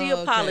 yeah. apologized. She Oh,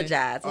 okay.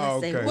 apologized. And I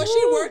Oh, said, okay. Was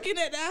she working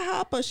at that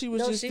hop or she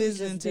was No, just she was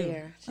visiting just too?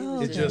 there. She Oh,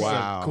 was It's okay. just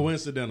Wow.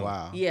 coincidental.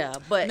 Wow. Yeah,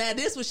 but Now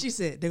this what she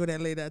said. They go that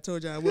lady I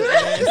told y'all I was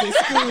in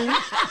school.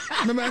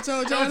 Remember I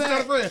told y'all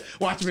that?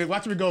 Watch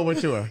me go over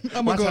to her.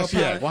 I'ma Watch go how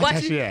she act. Watch Watch how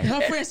you- she act.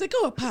 Her friend said,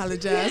 "Go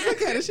apologize."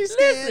 Look at her. She's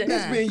scared listen,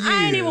 now.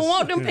 I ain't even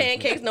want them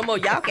pancakes no more.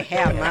 Y'all can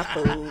have my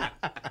food.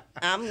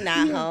 I'm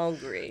not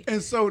hungry.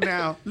 And so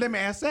now, let me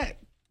ask that: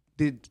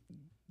 Did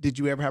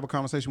you ever have a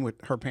conversation with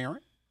her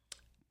parent?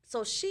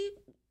 So she,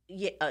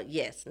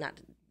 yes, not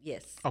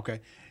yes. Okay.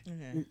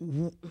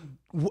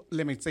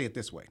 Let me say it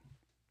this way: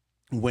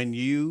 when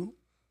you,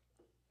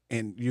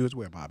 and you as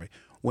well, Bobby,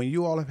 when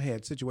you all have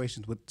had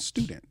situations with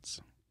students.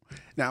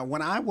 Now,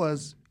 when I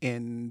was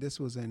in, this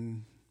was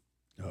in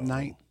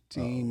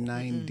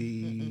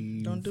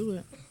 1990. Don't do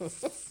it.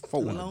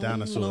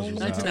 Dinosaurs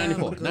was out.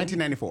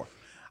 1994.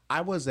 I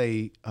was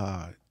a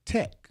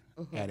tech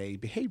at a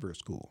behavior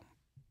school.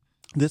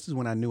 This is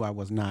when I knew I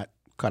was not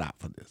cut out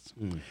for this.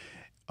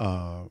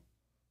 When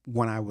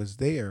I was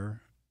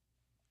there,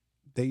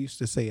 they used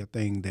to say a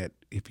thing that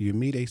if you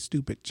meet a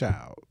stupid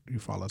child, you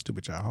follow a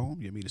stupid child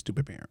home, you meet a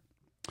stupid parent.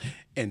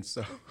 And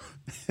so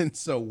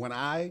when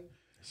I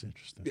That's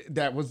interesting.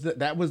 that was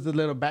the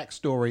little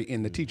backstory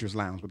in the teachers'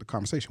 lounge what the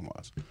conversation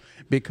was,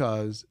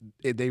 because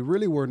they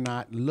really were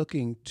not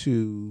looking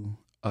to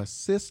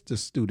assist the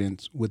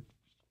students with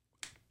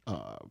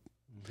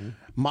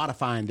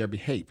modifying their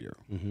behavior.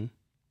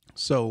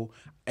 So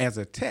as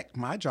a tech,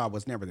 my job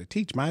was never to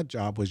teach. My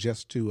job was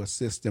just to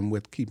assist them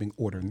with keeping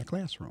order in the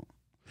classroom.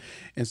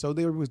 And so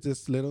there was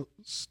this little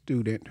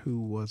student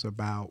who was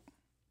about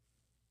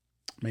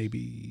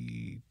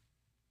maybe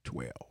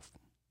 12.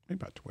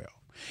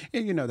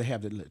 And you know, they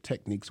have the little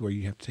techniques where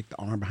you have to take the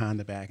arm behind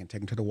the back and take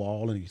them to the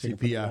wall, and you take them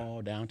from the CPI.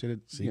 wall down to the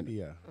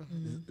CPI.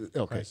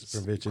 Okay, Crisis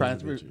prevention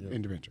Crisis intervention, yep.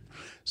 intervention.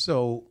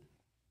 So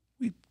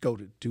we go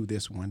to do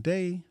this one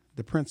day.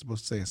 The principal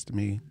says to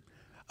me,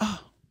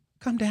 "Oh,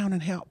 come down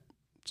and help."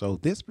 So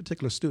this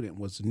particular student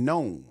was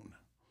known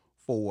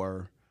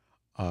for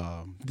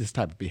this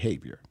type of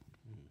behavior.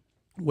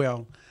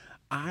 Well,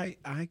 I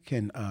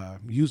can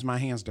use my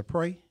hands to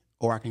pray,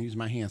 or I can use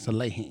my hands to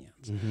lay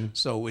hands.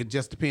 So it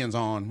just depends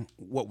on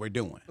what we're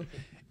doing.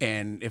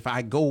 And if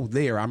I go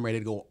there, I'm ready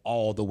to go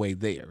all the way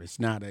there. It's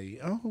not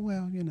I'm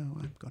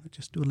going to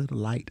just do a little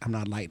light. I'm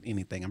not lighting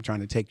anything. I'm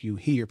trying to take you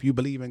here. If you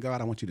believe in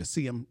God, I want you to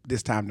see him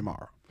this time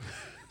tomorrow.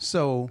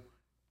 So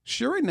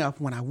sure enough,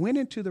 when I went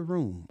into the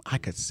room, I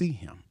could see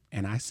him.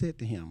 And I said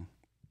to him,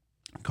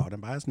 called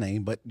him by his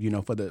name, but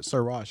for the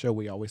Sir Rod show,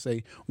 we always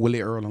say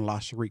Willie Earl and La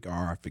Sharique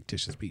are our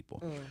fictitious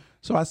people.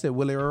 So I said,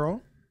 "Willie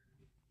Earl,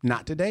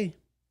 not today."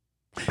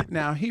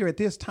 Now, here at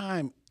this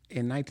time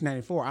in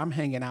 1994, I'm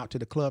hanging out to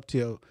the club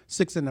till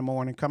 6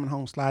 a.m, coming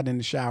home, sliding in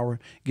the shower,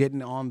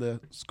 getting on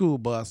the school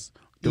bus,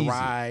 the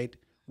ride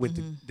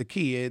with the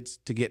kids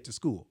to get to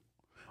school.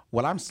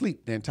 Well, I'm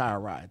asleep the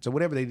entire ride. So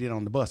whatever they did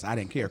on the bus, I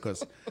didn't care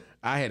because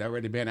I had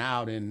already been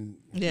out and,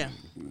 Yeah.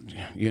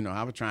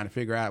 I was trying to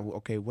figure out,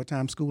 okay, what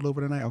time school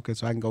over tonight? Okay,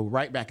 so I can go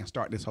right back and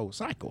start this whole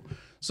cycle.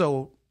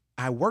 So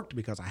I worked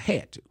because I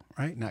had to,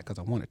 right? Not because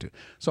I wanted to.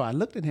 So I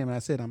looked at him and I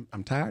said,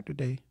 I'm tired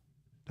today.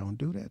 Don't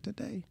do that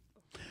today.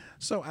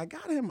 So I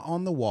got him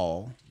on the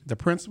wall. The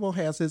principal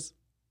has his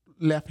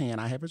left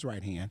hand. I have his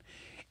right hand.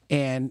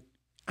 And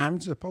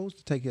I'm supposed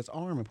to take his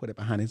arm and put it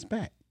behind his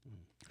back.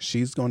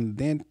 She's going to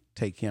then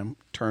take him,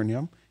 turn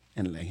him,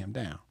 and lay him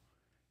down.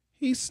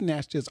 He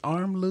snatched his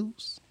arm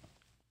loose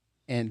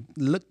and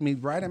looked me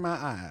right in my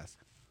eyes.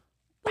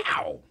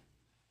 Wow!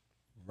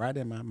 Right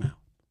in my mouth.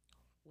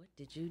 What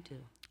did you do?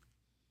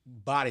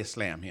 Body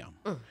slam him.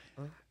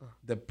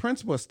 The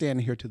principal is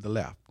standing here to the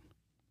left.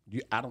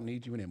 I don't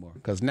need you anymore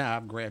because now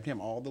I've grabbed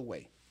him all the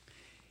way.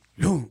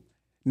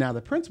 Now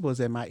the principal is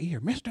in my ear.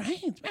 Mr.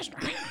 Haynes,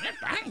 Mr.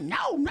 Haynes,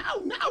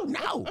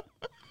 no.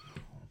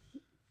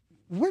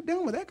 We're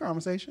done with that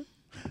conversation.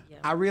 Yeah.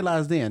 I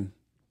realized then,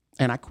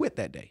 and I quit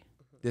that day.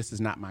 This is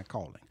not my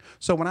calling.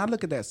 So when I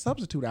look at that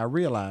substitute, I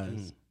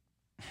realize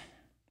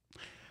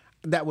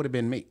that would have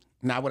been me.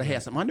 Now I would have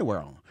had some underwear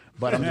on,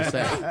 but I'm just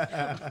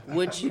saying.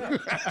 Would you?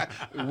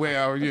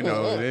 Well,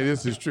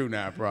 this is true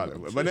now,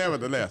 probably. But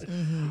nevertheless,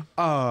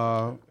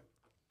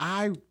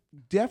 I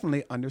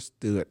definitely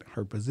understood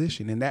her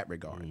position in that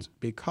regards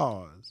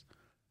because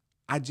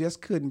I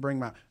just couldn't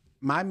bring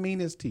my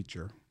meanest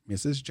teacher,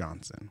 Mrs.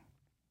 Johnson.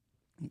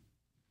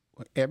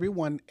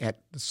 Everyone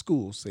at the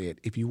school said,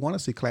 if you want to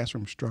see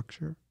classroom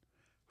structure,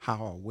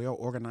 how a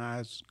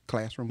well-organized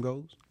classroom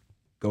goes,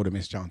 go to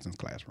Miss Johnson's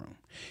classroom.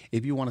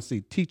 If you want to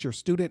see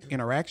teacher-student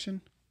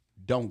interaction,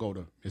 don't go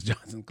to Miss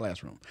Johnson's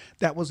classroom.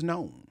 That was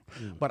known.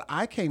 But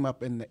I came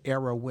up in the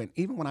era when,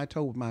 even when I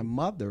told my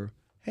mother,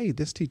 hey,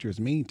 this teacher is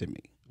mean to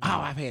me. Oh,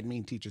 I've had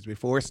mean teachers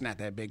before. It's not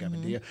that big of a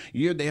deal.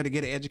 You're there to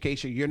get an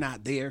education. You're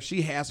not there.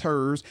 She has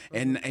hers,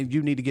 and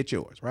you need to get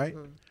yours, right?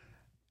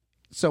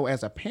 So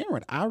as a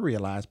parent, I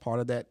realized part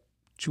of that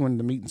chewing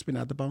the meat and spitting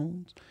out the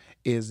bones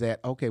is that,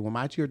 okay, when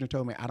my children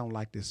told me I don't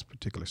like this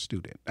particular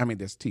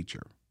this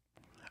teacher,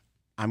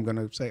 I'm going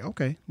to say,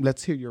 okay,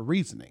 let's hear your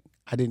reasoning.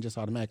 I didn't just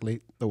automatically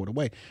throw it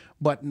away.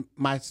 But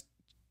my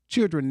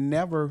children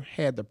never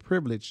had the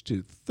privilege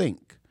to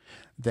think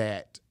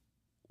that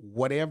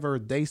whatever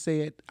they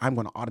said, I'm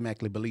going to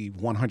automatically believe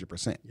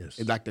 100%. Yes.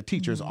 It's like the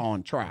teacher's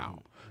on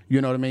trial.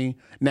 You know what I mean?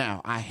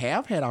 Now, I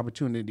have had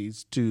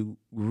opportunities to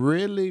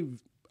really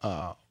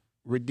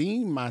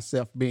redeem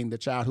myself being the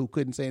child who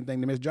couldn't say anything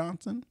to Miss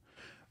Johnson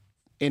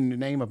in the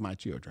name of my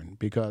children.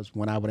 Because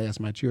when I would ask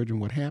my children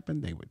what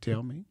happened, they would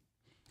tell me.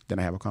 Then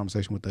I have a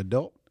conversation with the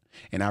adult,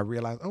 and I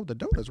realize, oh, the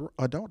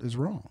adult is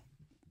wrong.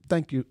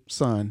 Thank you,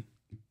 son.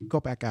 Go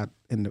back out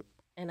in the...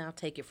 And I'll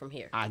take it from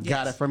here. I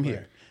got it from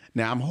here.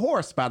 Now, I'm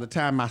hoarse by the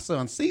time my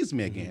son sees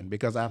me again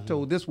because I've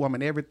told this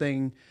woman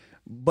everything,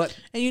 but...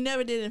 And you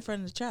never did it in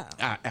front of the child.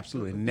 I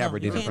absolutely never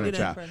did it in front of the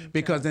child. Child.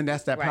 Because then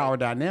that's that Right. power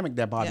dynamic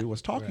that Bobby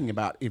was talking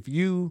about.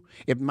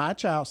 If my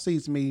child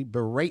sees me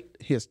berate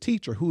his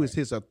teacher, who is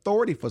his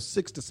authority for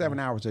 6 to 7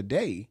 hours a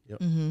day,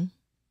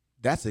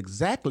 that's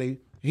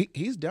exactly...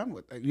 He's done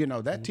with,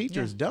 that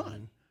teacher is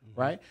done,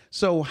 right?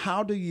 So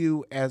how do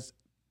you, as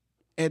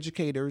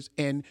educators,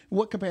 and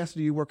what capacity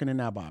are you working in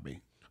now,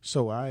 Bobby?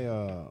 So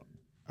I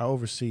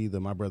oversee the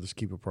My Brother's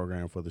Keeper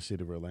program for the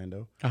city of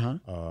Orlando,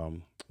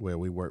 where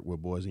we work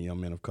with boys and young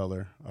men of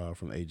color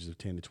from the ages of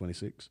 10 to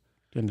 26.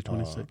 10 to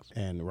 26.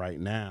 And right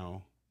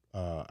now,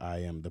 I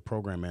am the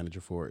program manager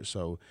for it.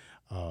 So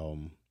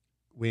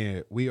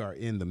we are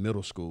in the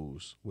middle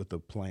schools with a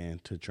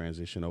plan to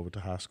transition over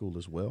to high school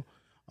as well.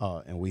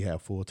 And we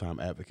have full-time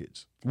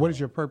advocates. What is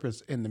your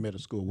purpose in the middle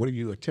school? What are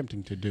you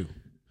attempting to do?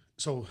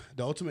 So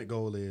the ultimate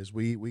goal is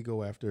we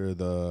go after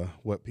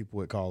what people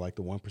would call like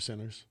the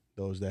 1%ers,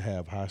 those that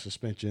have high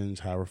suspensions,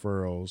 high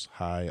referrals,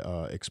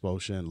 high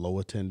expulsion, low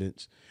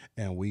attendance,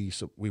 and we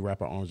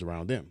wrap our arms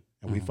around them,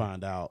 and we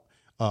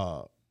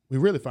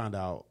really find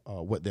out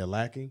what they're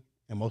lacking,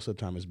 and most of the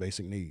time it's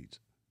basic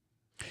needs.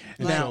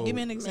 Like, give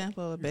me an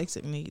example of a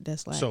basic need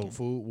that's like So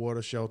food,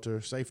 water,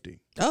 shelter, safety.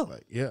 Oh,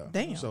 Like, yeah.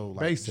 damn. So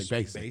like Basic.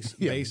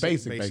 Yeah,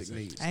 basic.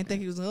 needs. I didn't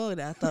think he was good.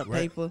 I thought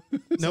paper.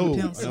 No.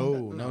 some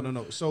pencil.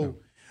 No. So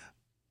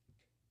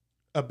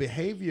a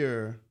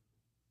behavior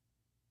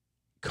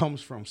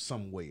comes from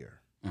somewhere,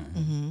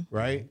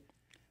 right?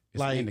 It's an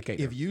Like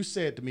indicator. if you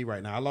said to me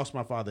right now, I lost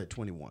my father at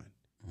 21.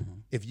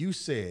 If you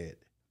said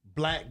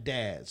black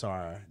dads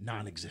are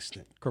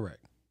non-existent,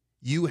 Correct.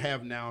 you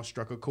have now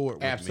struck a chord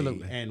with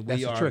Absolutely. me, and That's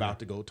we a are trigger. about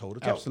to go toe to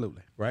toe.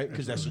 Absolutely. Right?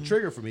 Because that's a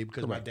trigger for me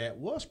because my dad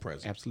was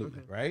present.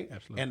 Absolutely. Right?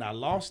 Absolutely. And I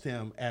lost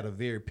him at a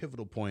very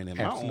pivotal point in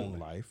my Absolutely. own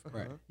life.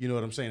 Right. You know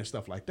what I'm saying? And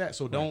stuff like that.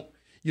 So don't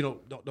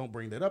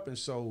bring that up. And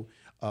so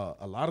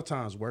a lot of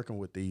times working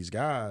with these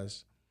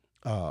guys,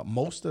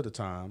 most of the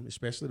time,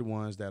 especially the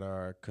ones that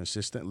are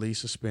consistently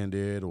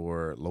suspended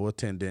or low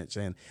attendance,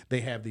 and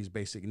they have these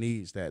basic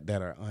needs that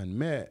are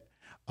unmet,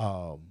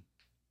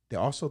 they're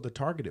also the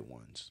targeted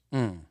ones.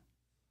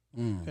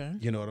 Okay.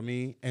 You know what I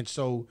mean? And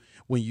so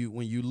when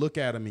you look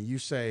at them and you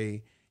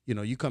say,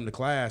 you come to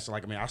class,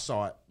 I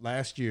saw it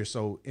last year.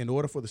 So in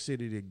order for the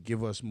city to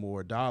give us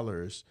more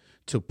dollars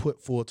to put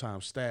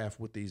full-time staff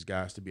with these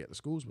guys to be at the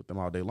schools with them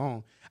all day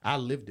long, I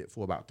lived it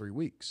for about 3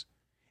 weeks.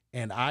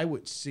 And I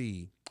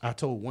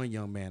told one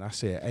young man, I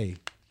said, hey,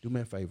 do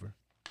me a favor.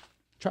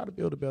 Try to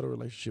build a better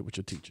relationship with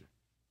your teacher.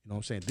 You know what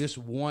I'm saying? This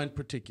one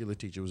particular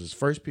teacher was his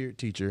first period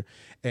teacher,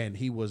 and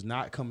he was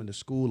not coming to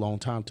school on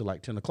time till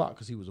like 10 o'clock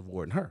because he was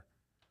avoiding her.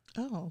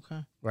 Oh,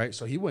 okay. Right?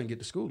 So he wouldn't get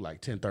to school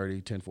like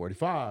 10:30,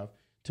 10:45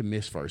 to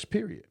miss first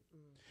period.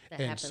 That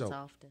And happens so-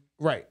 often.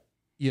 Right.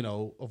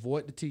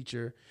 Avoid the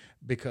teacher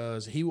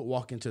because he would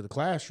walk into the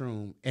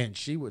classroom and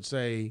she would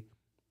say,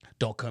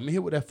 don't come in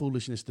here with that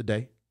foolishness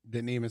today.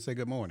 Didn't even say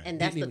good morning. And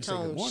that's the even say good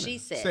tone morning. she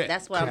said. Said.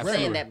 That's why I'm Correct.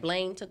 saying that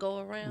blame to go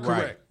around.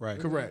 Right.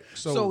 Correct.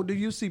 So do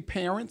you see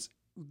parents,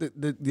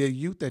 the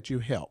youth that you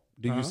help,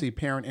 do you see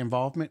parent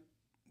involvement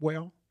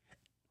well?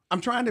 I'm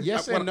trying to...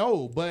 Yes and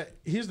no, but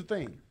here's the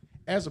thing.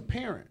 As a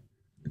parent,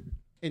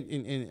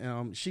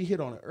 and she hit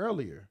on it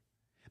earlier,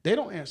 they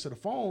don't answer the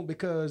phone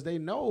because they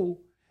know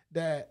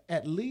that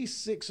at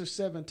least 6 or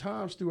 7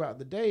 times throughout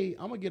the day,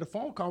 I'm going to get a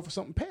phone call for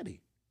something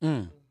petty.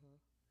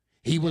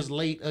 He was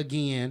late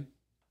again.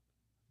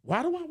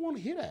 Why do I want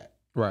to hear that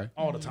Right.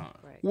 all the time?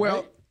 Right.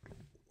 Well,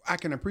 I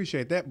can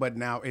appreciate that, but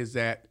now is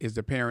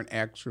the parent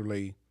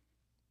actually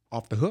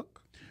off the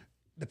hook?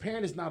 The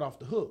parent is not off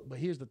the hook, but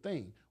here's the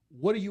thing.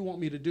 What do you want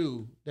me to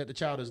do that the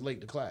child is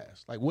late to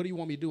class? Like, what do you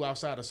want me to do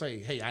outside of say,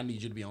 hey, I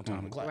need you to be on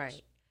time in class?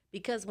 Right.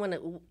 Because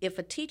if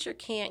a teacher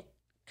can't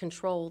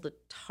control the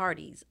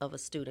tardies of a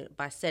student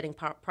by setting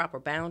proper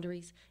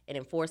boundaries and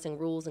enforcing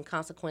rules and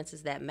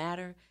consequences that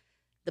matter,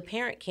 the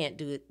parent can't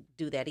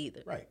do that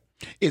either. Right.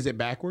 Is it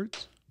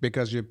backwards?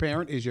 Because your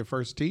parent is your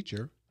first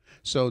teacher.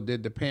 So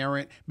did the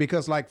parent?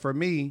 Because like for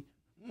me,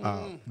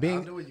 I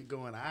know where you're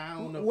going. I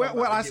don't know.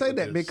 well, I say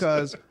that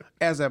because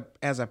as a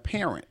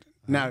parent,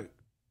 now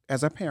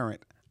as a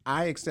parent,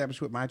 I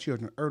establish with my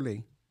children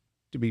early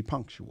to be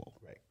punctual.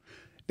 Right.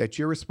 That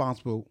you're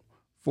responsible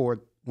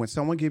for when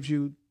someone gives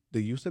you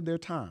the use of their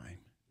time,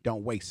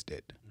 don't waste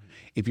it.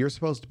 If you're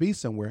supposed to be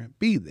somewhere,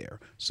 be there.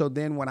 So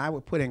then when I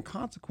would put in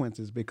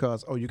consequences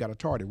because, oh, you got a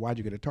tardy. Why'd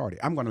you get a tardy?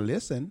 I'm going to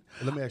listen.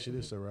 Let me ask you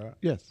this, sir, Rod.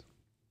 Yes.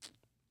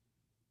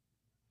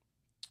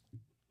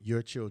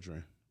 Your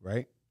children,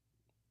 right?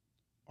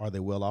 Are they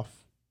well off?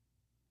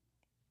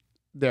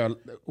 They're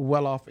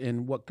well off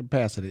in what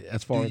capacity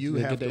as far as you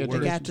they have get to the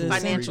work education? to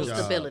Financial jobs?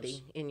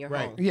 stability in your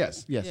Right. home.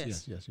 Yes.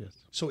 Yes.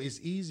 So it's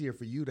easier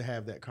for you to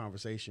have that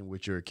conversation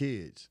with your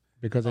kids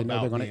Because they know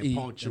about they're going to being eat.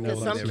 punctual Because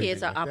and some everything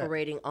kids are like that.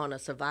 operating on a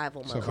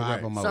survival mode.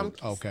 Survival mode.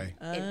 Some, Okay.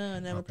 I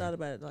never thought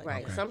about it like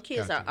Right. that. Some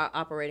kids Gotcha. are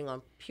operating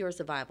on pure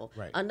survival.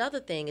 Right.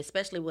 Another thing,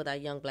 especially with our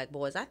young black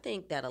boys, I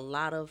think that a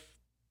lot of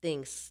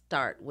things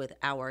start with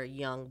our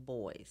young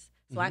boys.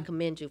 So I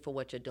commend you for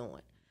what you're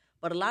doing.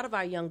 But a lot of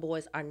our young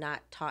boys are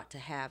not taught to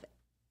have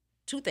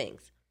two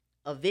things: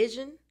 a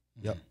vision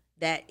Yep.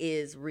 that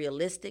is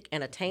realistic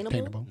and attainable,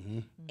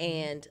 Attainable.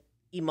 and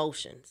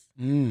emotions.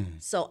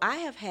 Mm. So I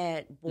have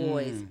had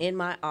boys in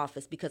my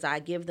office because I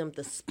give them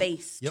the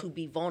space Yep. to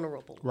be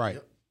vulnerable. Right.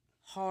 Yep.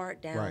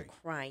 Hard down Right.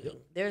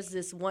 crying. There's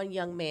this one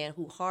young man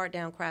who hard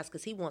down cries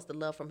because he wants the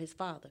love from his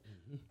father,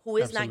 who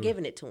is not Absolutely.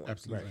 giving it to him.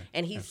 Absolutely.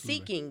 And he's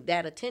seeking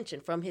that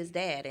attention from his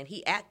dad, and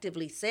he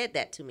actively said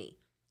that to me.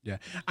 Yeah.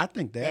 I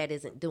think that Dad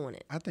isn't doing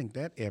it. I think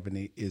that,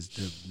 Ebony, is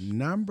the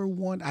number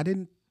one. I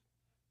didn't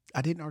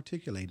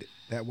articulate it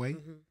that way,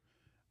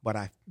 but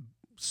I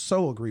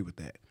so agree with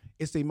that.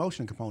 It's the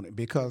emotion component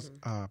because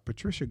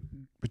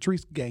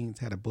Patrice Gaines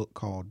had a book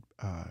called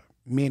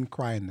Men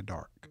Cry in the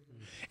Dark,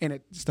 and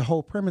it's the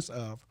whole premise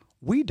of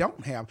we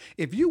don't have.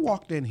 If you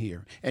walked in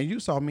here and you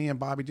saw me and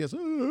Bobby just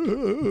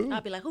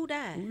I'll be like, who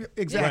died?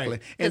 exactly,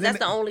 Because and that's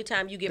then the only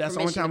time you get that's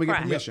the only permission time we to get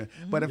cry. permission.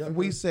 But if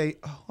we say,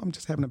 "Oh, I'm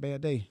just having a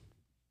bad day,"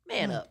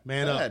 Man up.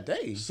 Man Bad up.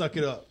 day. Suck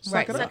it up.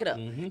 Right, it suck it up.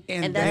 and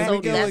And there we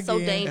go that's so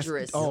again.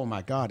 dangerous. Oh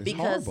my God, it's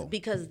horrible.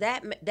 because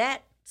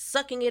that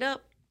sucking it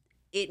up,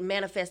 it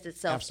manifests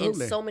itself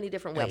Absolutely. in so many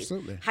different ways.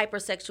 Absolutely.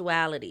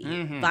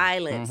 Hypersexuality,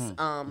 violence,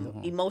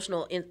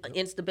 emotional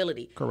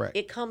instability. Correct.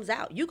 It comes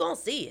out. You're gonna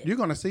see it. You're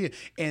going to see it.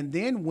 And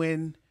then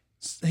when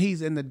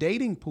he's in the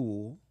dating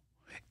pool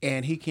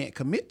and he can't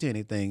commit to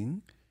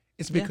anything,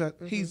 it's because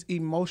he's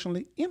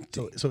emotionally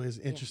empty. So it's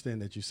interesting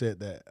that you said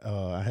that.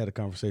 I had a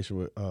conversation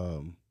with,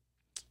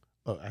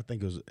 I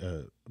think it was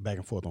back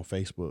and forth on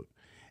Facebook,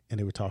 and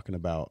they were talking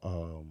about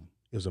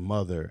it was a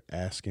mother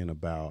asking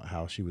about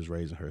how she was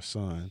raising her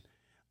son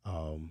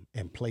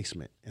and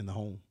placement in the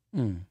home.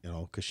 You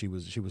know, because she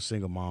was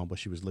single mom, but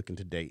she was looking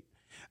to date,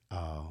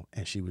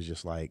 and she was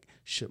just like,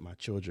 should my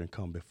children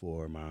come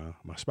before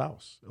my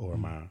spouse or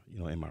my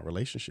in my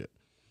relationship?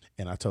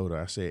 And I told her,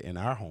 I said, in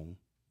our home,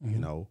 you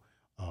know.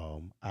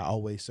 I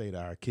always say to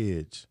our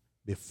kids,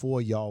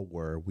 before y'all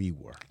were, we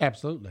were.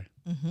 Absolutely.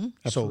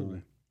 So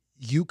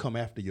you come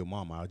after your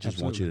mama. I just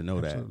want you to know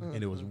Absolutely. that.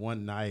 And it was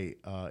one night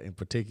in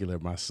particular,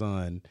 my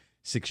son,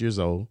 6 years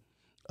old,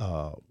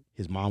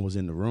 his mom was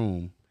in the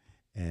room,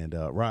 and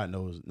Rod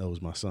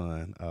knows my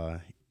son.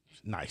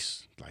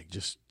 Nice, like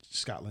just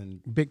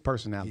Scotland. Big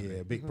personality.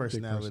 Yeah, big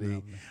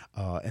personality.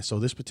 And so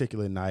this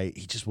particular night,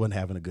 he just wasn't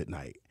having a good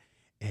night.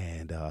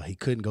 And he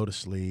couldn't go to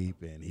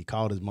sleep, and he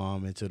called his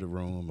mom into the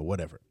room or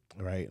whatever,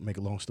 right? Make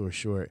a long story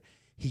short,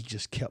 he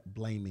just kept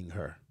blaming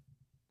her.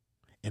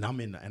 And I'm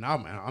in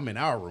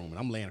our room, and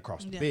I'm laying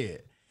across the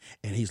bed.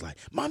 And he's like,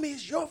 "Mommy,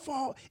 it's your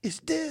fault. It's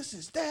this,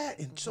 it's that,"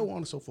 and so on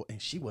and so forth. And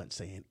she wasn't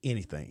saying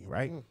anything,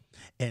 right?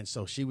 And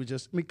so she would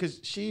just, because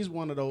she's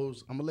one of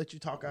those, I'm going to let you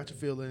talk out your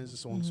feelings and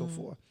so on and so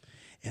forth.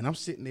 And I'm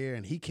sitting there,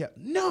 and he kept,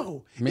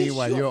 "No,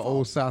 Meanwhile, it's you're your an fault."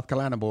 old South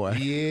Carolina boy.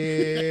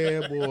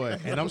 Yeah, boy.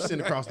 And I'm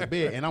sitting across the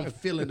bed, and I'm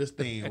feeling this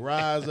thing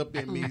rise up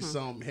in me,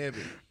 something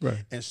heavy.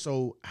 Right. And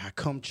so I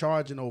come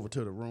charging over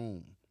to the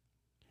room,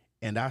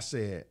 and I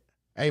said,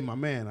 "Hey, my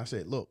man," I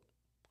said, "Look,"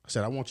 I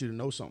said, "I want you to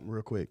know something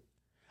real quick."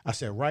 I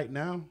said, "Right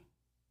now,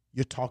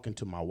 you're talking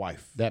to my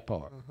wife, That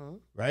part.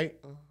 right?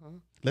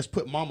 Let's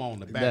put mama on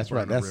the back That's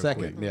right. burner That's real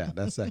second. quick. Yeah,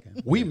 that's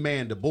second. We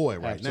man the boy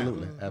right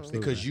Absolutely. now. Absolutely.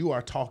 Because you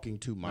are talking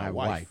to my My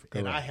wife, wife,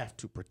 and correct. I have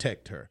to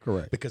protect her.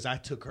 Correct. Because I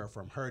took her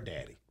from her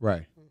daddy,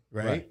 Right.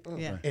 right?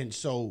 Yeah. And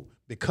so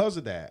because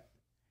of that,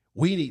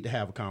 we need to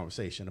have a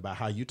conversation about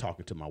how you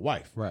talking to my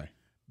wife. Right.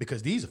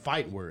 Because these are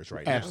fighting words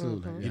right now.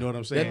 Absolutely. You know what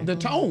I'm saying? The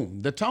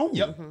tone. The tone.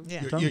 Yep.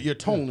 Yeah. Your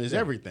tone is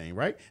everything,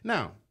 right?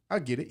 Now, I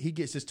get it. He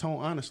gets his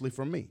tone honestly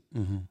from me.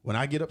 When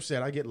I get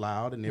upset, I get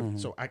loud, and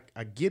so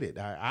I get it.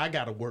 I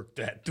got to work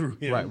that through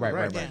him.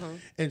 Right.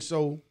 And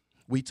so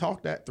we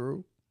talked that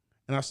through,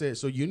 and I said,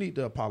 so you need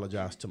to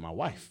apologize to my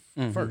wife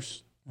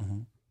first.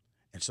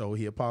 And And so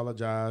he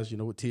apologized,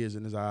 with tears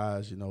in his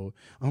eyes,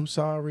 I'm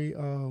sorry.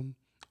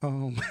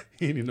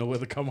 He didn't know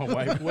whether to call my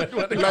wife. What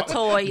to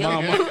call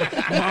Latoya.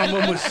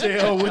 Mama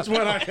Michelle. Which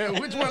one I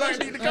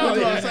need to call?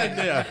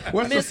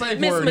 What's the safe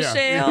Miss word?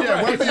 Michelle.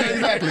 Yeah,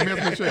 exactly,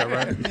 Miss Michelle,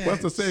 right?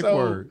 What's the safe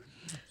word?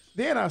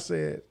 Then I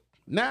said,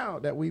 now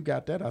that we've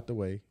got that out the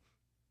way,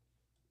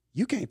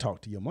 you can't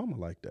talk to your mama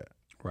like that.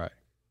 Right.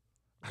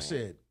 I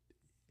said,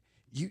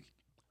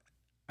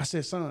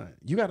 son,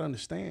 you got to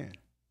understand,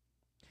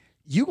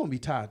 you're going to be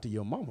tied to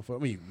your mama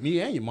me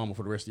and your mama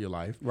for the rest of your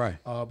life. Right.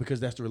 Because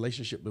that's the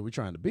relationship that we're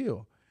trying to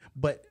build.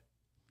 But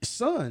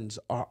sons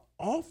are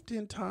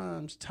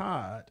oftentimes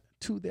tied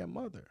to their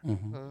mother,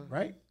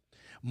 right?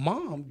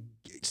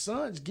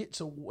 Sons get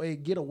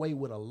away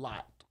with a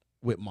lot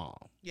with mom.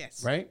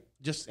 Yes. Right?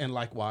 And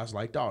likewise,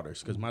 like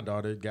daughters, because my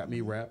daughter got me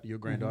wrapped, your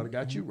granddaughter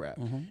got you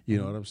wrapped. You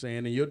know what I'm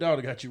saying? And your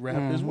daughter got you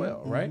wrapped as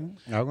well, right?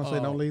 I was going to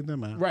say, don't leave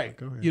them out. Right.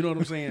 Go ahead. You know what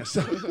I'm saying?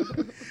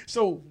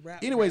 So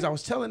anyways, I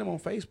was telling them on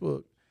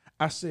Facebook,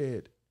 I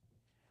said,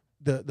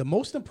 the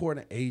most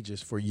important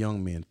ages for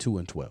young men, 2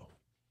 and 12.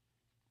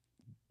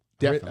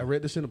 I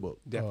read this in a book.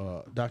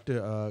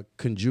 Dr.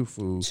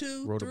 Kunjufu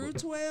 2 wrote a through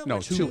book. 12? No,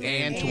 or 2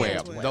 and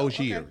 12. Those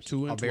years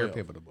 2 and are very 12.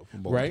 pivotal for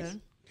both. Right? Okay.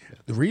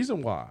 The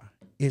reason why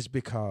is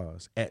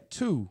because at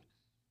 2,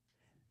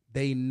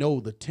 they know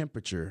the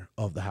temperature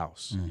of the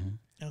house.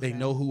 They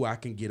know who I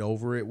can get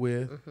over it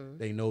with.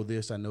 They know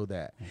this, I know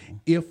that.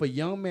 If a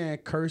young man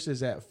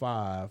curses at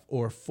 5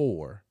 or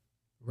 4,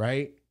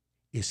 right,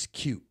 it's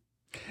cute.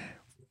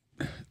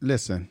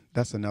 Listen,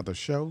 that's another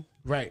show.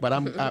 Right.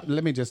 But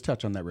let me just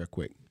touch on that real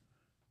quick.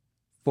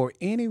 For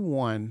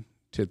anyone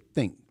to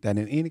think that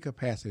in any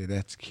capacity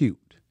that's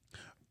cute,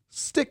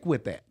 stick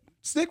with that.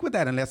 Stick with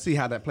that and let's see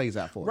how that plays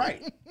out for you.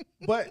 Right.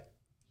 But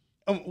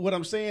what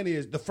I'm saying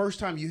is the first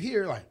time you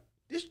hear like,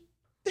 this,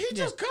 he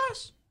just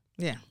cuss.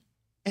 Yeah.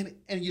 And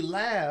you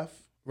laugh,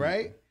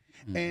 right?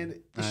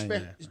 And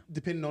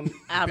depending on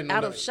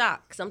out of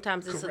shock.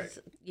 Sometimes it's Correct.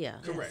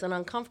 it's an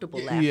uncomfortable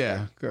laughter.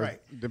 Yeah, Right.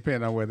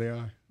 Depending on where they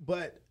are.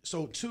 But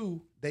so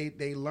 2,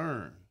 they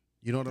learn.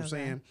 You know what I'm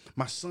saying?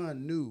 My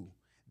son knew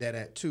that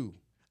at 2,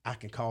 I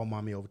can call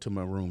mommy over to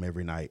my room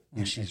every night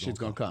and she's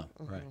gonna come.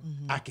 Right.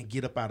 I can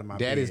get up out of my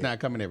Daddy's bed. not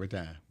coming every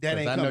time. Dad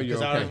ain't I know coming you're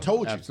because I okay. already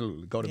told you.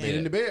 Absolutely. Go to bed. Get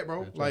in the bed,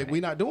 bro. That's Like right.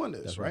 we're not doing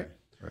this, That's right?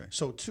 right.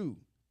 So 2,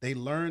 they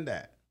learn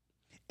that.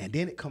 And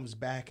then it comes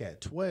back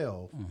at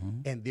 12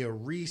 and they're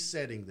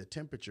resetting the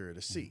temperature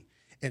to see.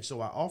 And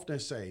so I often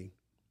say,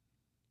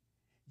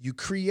 you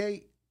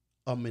create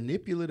a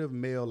manipulative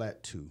male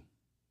at 2,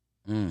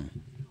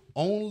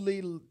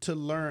 only to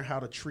learn how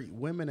to treat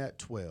women at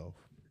 12,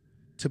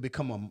 to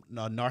become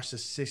a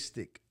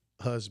narcissistic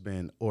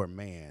husband or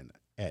man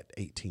at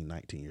 18,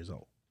 19 years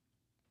old.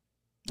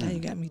 Now you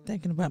got me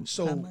thinking about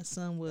So- how my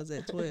son was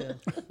at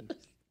 12.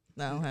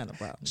 No, I don't have no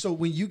problem. So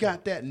when you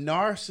got that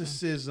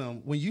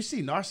narcissism, when you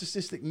see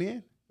narcissistic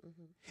men,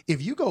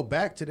 if you go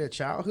back to their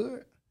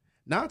childhood,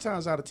 9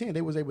 times out of 10,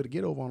 they was able to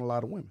get over on a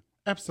lot of women.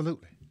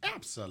 Absolutely.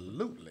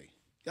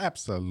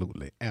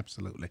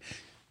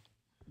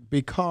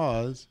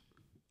 Because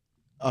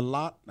a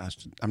lot,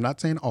 I'm not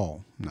saying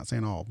all,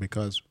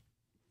 because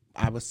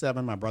I was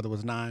 7, my brother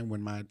was 9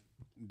 when my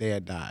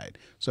dad died.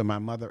 So my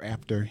mother,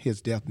 after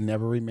his death,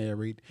 never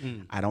remarried.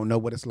 I don't know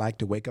what it's like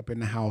to wake up in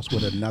the house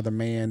with another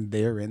man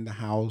there in the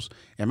house.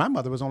 And my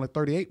mother was only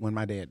 38 when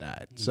my dad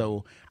died.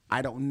 So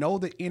I don't know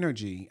the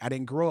energy. I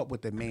didn't grow up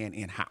with a man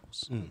in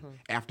house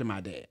after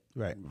my dad.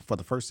 Right. For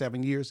the first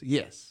 7 years,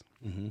 yes.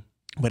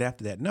 But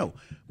after that, no.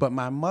 But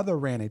my mother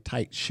ran a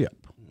tight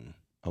ship.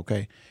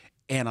 Okay.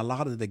 And a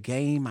lot of the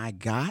game I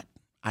got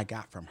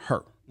from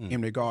her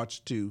in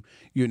regards to,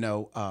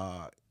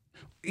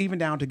 even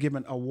down to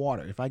giving a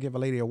water. If I give a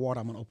lady a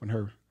water, I'm going to open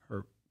her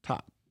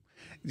top.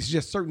 It's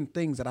just certain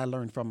things that I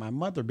learned from my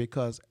mother,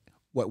 because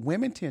what some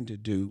women tend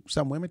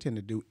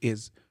to do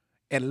is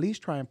at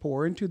least try and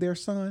pour into their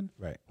son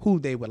who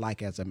they would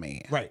like as a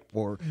man. Right.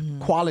 Or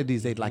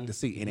qualities they'd like to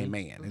see in a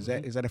man. Is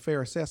that a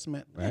fair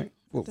assessment? Right.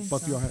 Well,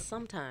 both you all have-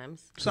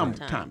 Sometimes.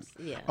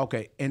 Yeah.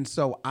 Okay. And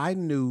so I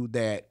knew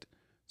that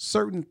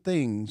certain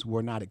things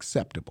were not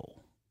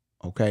acceptable.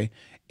 Okay.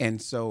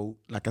 And so,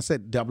 like I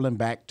said, doubling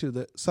back to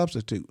the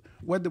substitute,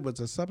 whether it was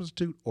a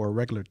substitute or a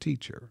regular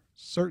teacher,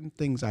 certain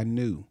things I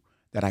knew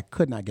that I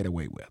could not get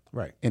away with.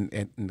 Right. In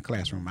the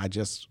classroom.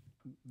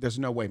 There's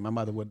no way my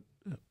mother would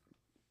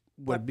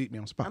beat me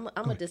on the spot.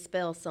 I'm going to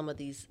dispel some of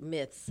these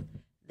myths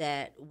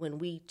that when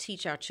we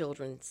teach our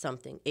children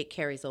something, it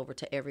carries over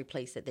to every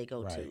place that they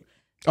go to.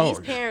 These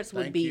parents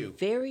would be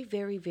very,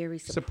 very, very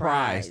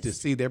surprised to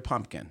see their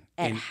pumpkin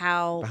at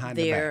how behind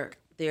the back.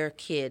 their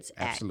kids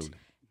Absolutely. act.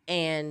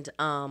 And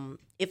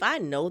if I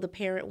know the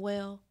parent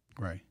well,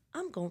 Right.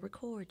 I'm going to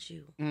record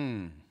you.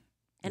 And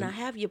I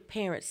have your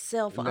parent's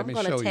cell phone. I'm me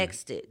going show to you.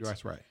 text it.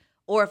 That's right.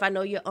 or if I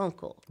know your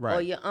uncle or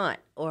Right. your aunt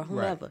or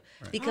whomever.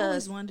 I always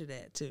Because wonder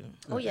that too.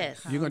 oh yes,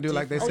 You're gonna do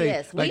like they oh say.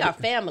 yes, we like are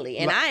family,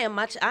 and I am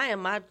my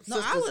No,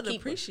 sister's I would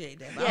keeper. appreciate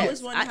that. But I Yes,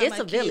 always wonder how it's my a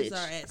kids village.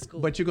 are at school.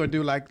 But you're gonna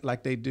do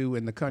like they do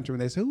in the country when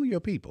they say, "Who are your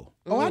people?"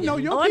 Oh, I know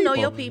your Oh, I people.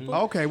 know your people.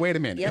 Okay, wait a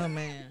minute. Yep. oh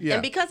man, Yeah.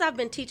 And because I've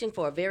been teaching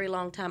for a very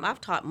long time,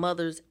 I've taught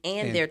mothers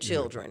and their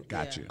children.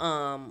 Got you.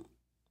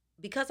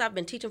 Because I've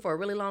been teaching for a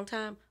really long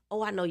time,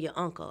 oh, I know your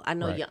uncle. I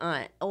know Right. your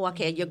aunt. Oh,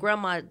 okay, your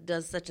grandma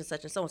does such and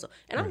such and so and so.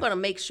 And I'm going to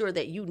make sure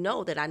that you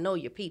know that I know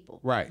your people.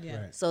 Right.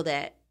 Yeah. Right. So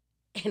that,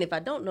 and if I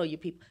don't know your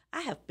people,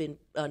 I have been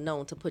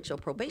known to put your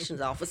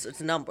probation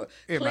officer's number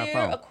In my clear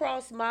phone.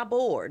 across my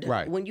board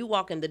Right. when you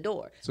walk in the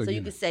door. So So you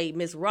you know. can say,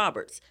 Miss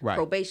Roberts, Right.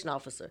 probation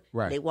officer.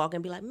 Right. They walk in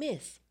and be like,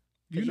 Miss.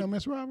 You know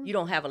Miss Roberts? You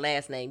don't have a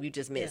last name. You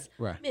just Miss.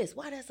 Right. Miss,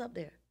 why that's up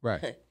there?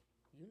 Right.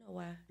 You know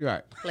why.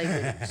 Right. Play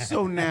with it.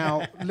 So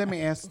now let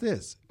me ask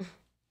this: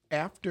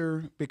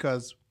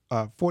 because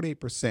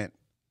 48%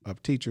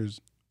 of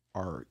teachers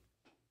are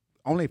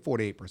only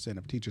 48%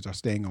 of teachers are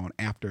staying on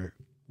after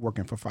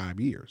working for 5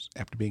 years,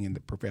 after being in the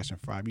profession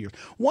for 5 years.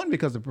 One,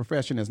 because the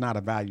profession is not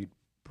a valued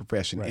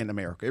profession in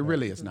America. It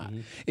really is not.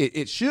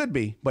 It should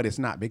be, but it's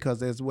not, because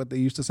there's what they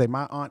used to say.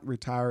 My aunt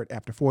retired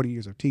after 40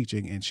 years of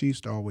teaching, and she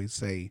used to always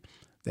say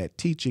that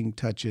teaching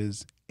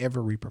touches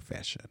every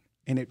profession.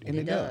 And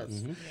it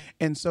does.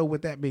 And so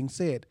with that being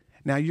said,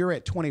 now you're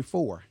at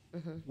 24.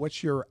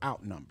 What's your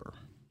out number?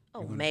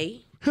 Oh,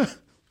 May.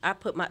 I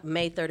put my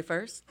May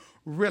 31st.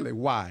 Really?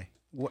 Why?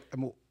 What?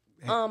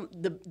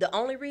 The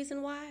only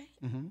reason why,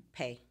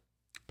 pay.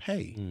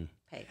 Pay.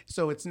 Pay.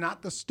 So it's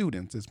not the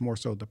students; it's more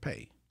so the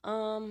pay.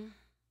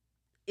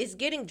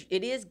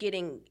 It is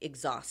getting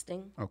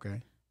exhausting,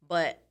 Okay.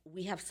 but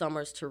we have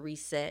summers to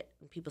reset.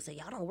 And people say,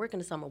 y'all don't work in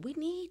the summer. We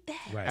need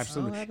that. Right.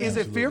 Absolutely. Is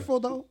it fearful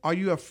though? Are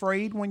you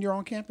afraid when you're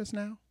on campus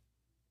now?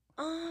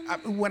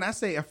 When I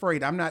say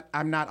afraid, I'm not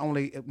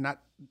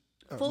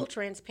Full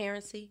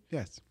transparency.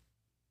 Yes.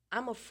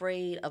 I'm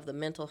afraid of the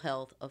mental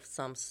health of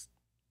some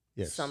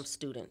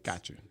students.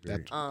 Got you.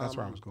 That's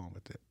where I was going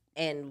with it.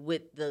 And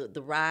with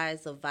the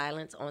rise of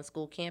violence on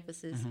school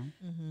campuses,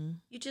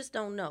 you just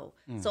don't know.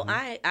 So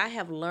I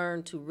have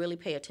learned to really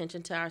pay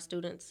attention to our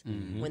students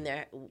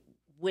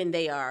when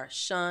they are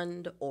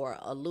shunned or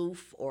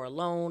aloof or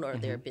alone, or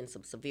there have been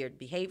some severe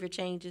behavior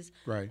changes.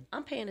 Right.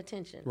 I'm paying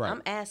attention. Right.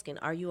 I'm asking,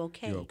 are you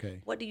okay? You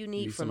okay? What do you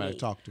need from somebody me? to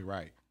talk to,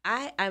 right?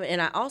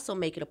 And I also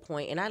make it a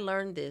point, and I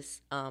learned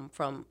this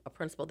from a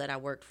principal that I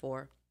worked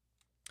for.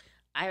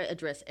 I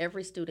address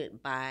every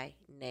student by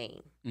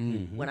name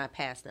when I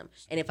pass them.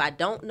 And if I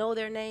don't know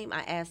their name,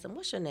 I ask them,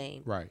 what's your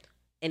name? Right.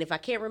 And if I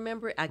can't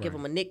remember it, I give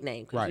them a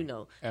nickname. Because, Right.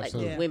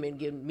 Absolutely. like women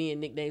give men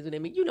nicknames when they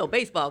mean,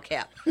 baseball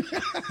cap.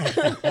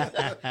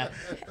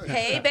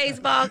 Hey,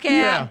 baseball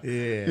cap.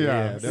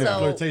 Yeah. Those So-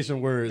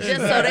 flirtation words.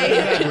 Just so they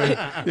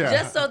Yeah.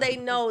 just so they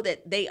know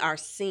that they are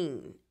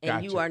seen and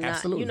Gotcha. you are not.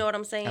 Absolutely. You know what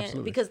I'm saying?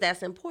 Absolutely. Because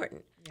that's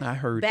important. I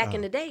heard Back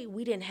in the day,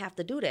 we didn't have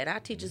to do that. Our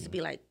teachers would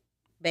be like,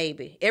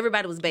 baby.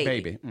 Everybody was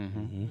baby. baby.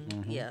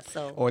 Mm-hmm. Yeah.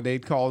 So Or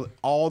they'd call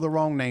all the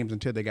wrong names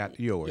until they got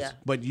yours. Yeah.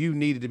 But you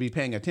needed to be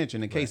paying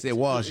attention in case it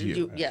was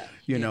you. yeah.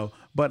 You know,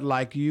 but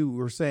like you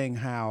were saying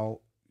how,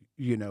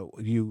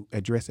 you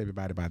address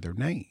everybody by their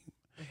name.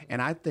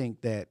 And I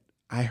think that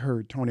I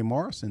heard Toni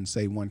Morrison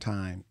say one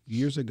time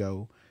years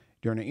ago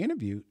during an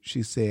interview,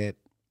 she said,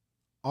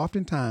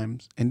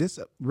 oftentimes, and this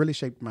really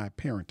shaped my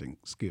parenting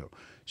skill.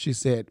 She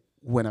said,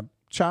 when a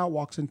child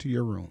walks into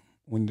your room,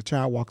 when the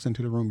child walks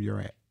into the room you're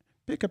at,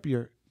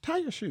 tie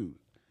your shoes,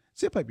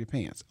 zip up your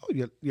pants. Oh,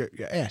 you're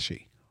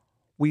ashy.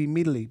 We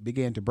immediately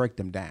began to break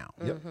them down,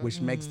 which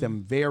makes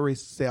them very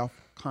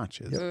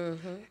self-conscious,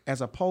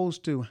 as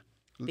opposed to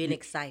Being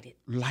excited.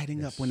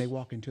 lighting up when they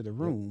walk into the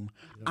room.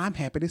 I'm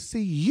happy to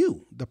see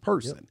you, the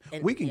person.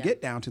 And- We can yeah.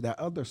 get down to that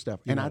other stuff.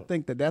 And I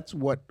think that that's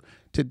what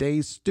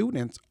today's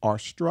students are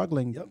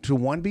struggling to,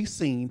 one, be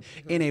seen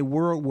in a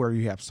world where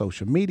you have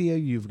social media,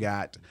 you've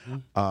got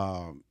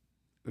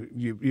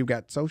you've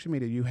got social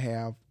media, you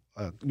have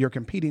you're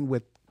competing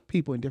with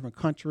people in different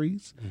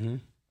countries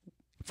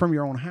from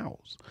your own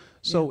house.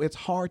 So it's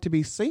hard to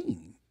be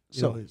seen.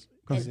 So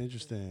It's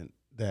interesting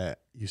that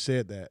you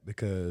said that,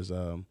 because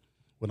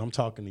when I'm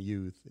talking to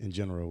youth in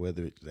general,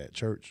 whether it's at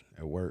church,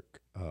 at work,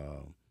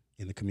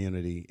 in the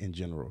community in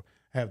general,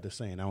 I have the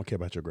saying, I don't care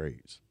about your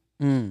grades.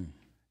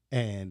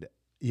 And,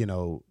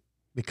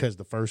 because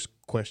the first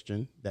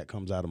question that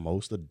comes out of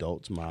most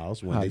adults'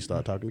 mouths when they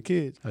start talking to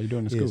kids, how you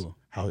doing in is, school?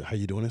 How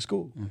you doing in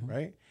school,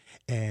 right?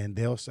 And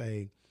they'll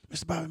say,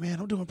 Mr. Bobby, man,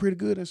 I'm doing pretty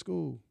good in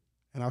school.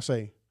 And I'll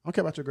say, I don't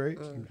care about your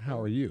grades. How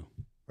are you?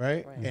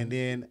 Right? And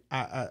then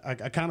I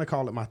kind of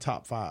call it my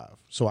top 5.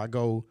 So I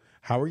go,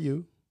 how are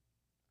you?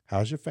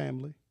 How's your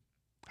family?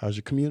 How's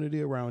your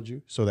community around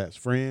you? So that's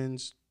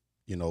friends,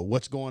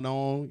 what's going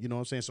on, you know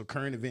what I'm saying? So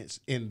current events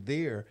in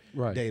their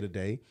day to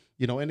day,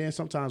 and then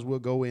sometimes we'll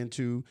go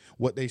into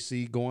what they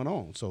see going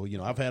on. So,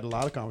 I've had a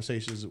lot of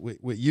conversations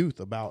with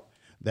youth about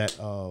that,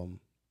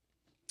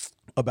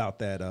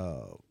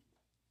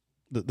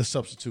 the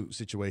substitute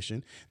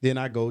situation. Then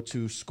I go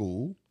to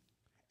school.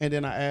 And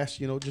then I ask,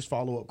 just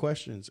follow-up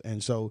questions.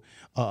 And so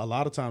a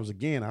lot of times,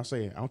 again, I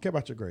say, I don't care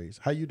about your grades.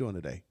 How you doing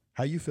today?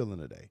 How you feeling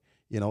today?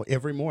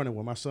 Every morning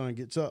when my son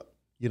gets up,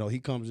 he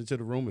comes into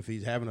the room if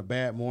he's having a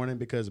bad morning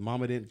because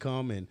mama didn't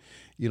come and,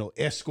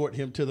 escort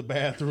him to the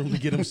bathroom to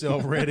get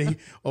himself ready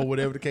or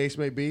whatever the case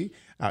may be.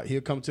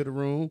 He'll come to the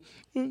room.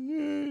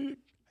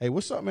 Hey,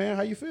 what's up, man?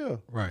 How you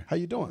feel? Right. How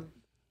you doing?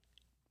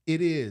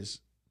 It is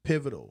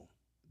pivotal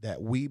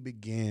that we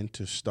begin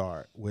to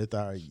start with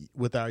our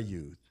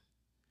youth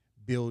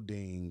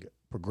building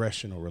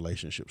progressional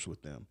relationships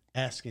with them,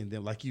 asking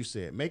them, like you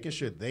said, making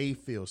sure they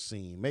feel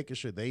seen, making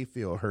sure they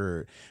feel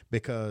heard,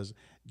 because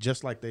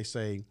just like they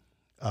say,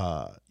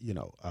 how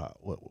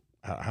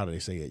do they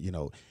say it?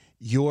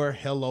 Your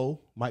hello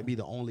might be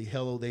the only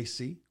hello they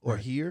see or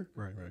hear.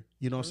 Right.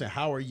 You know what I'm saying?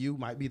 How are you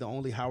might be the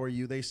only how are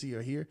you they see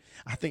or hear.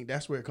 I think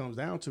that's where it comes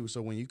down to.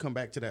 So when you come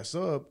back to that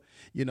sub,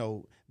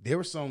 there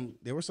were some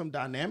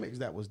dynamics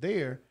that was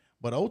there,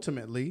 but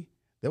ultimately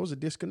there was a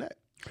disconnect.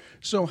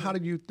 So how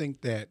do you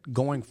think that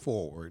going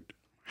forward,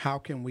 how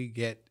can we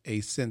get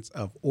a sense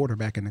of order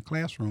back in the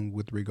classroom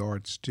with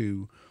regards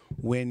to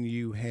when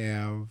you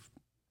have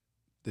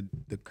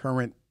the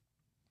current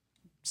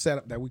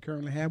setup that we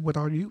currently have with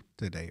our youth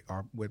today,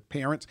 or with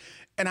parents?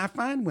 And I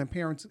find when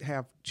parents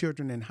have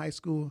children in high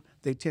school,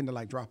 they tend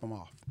to drop them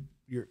off.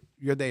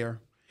 You're there,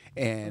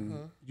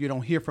 and you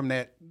don't hear from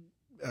that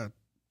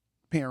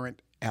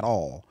parent at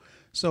all.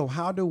 So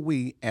how do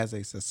we, as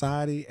a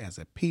society, as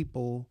a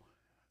people,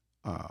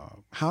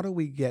 how do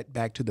we get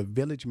back to the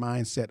village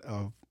mindset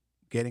of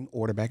getting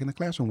order back in the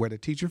classroom, where the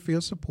teacher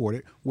feels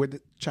supported, where the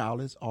child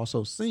is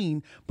also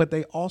seen, but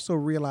they also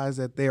realize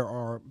that there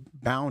are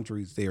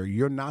boundaries there.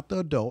 You're not the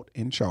adult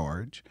in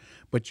charge,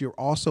 but you're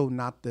also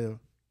not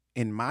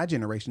in my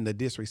generation, the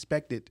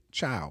disrespected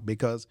child,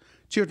 because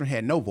children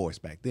had no voice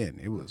back then.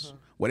 It was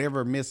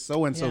whatever Miss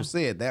So-and-so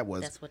said, That's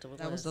what it was.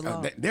 That was the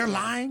law. they're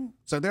lying.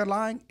 So they're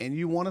lying, and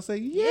you want to say,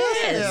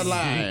 yes, they're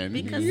lying.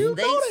 Because You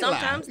know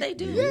sometimes lie. they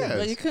do. Yes.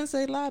 But you couldn't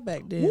say lie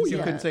back then. Ooh, you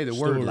so- couldn't say the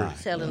word lie.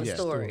 Telling a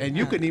story. And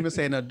you couldn't even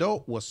say an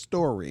adult was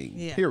storying,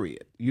 Yeah.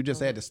 period. You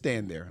just had to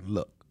stand there and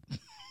look.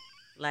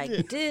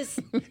 Like this.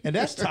 And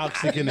that's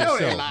toxic in know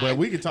itself. that But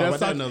we can talk about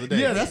that another day.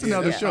 Yeah, that's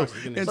another Yeah. show.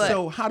 Toxic in And itself.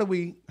 so how do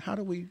we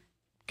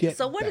get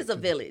So what back is a to-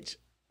 village?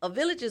 A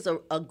village is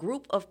a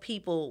group of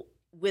people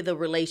with a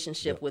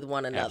relationship with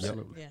one another.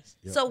 Absolutely. Yes.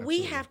 So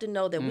we have to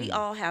know that we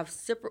all have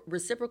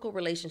reciprocal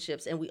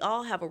relationships, and we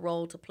all have a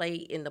role to play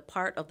in the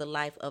part of the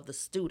life of the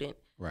student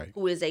Right.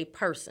 who is a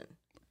person.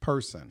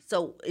 person?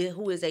 So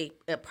who is a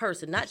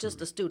person, not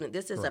just a student.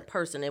 This is a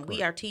person, and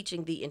we are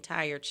teaching the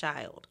entire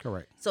child.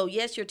 Correct. So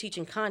yes, you're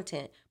teaching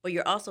content, but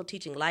you're also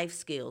teaching life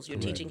skills. You're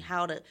teaching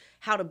how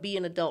to be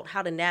an adult,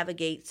 how to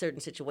navigate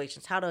certain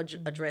situations, how to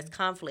address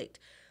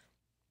conflict.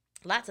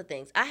 Lots of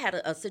things. I had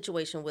a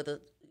situation with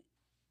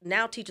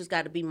now teachers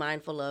got to be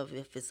mindful of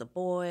if it's a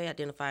boy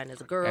identifying as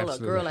a girl,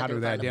 Absolutely. or a girl How do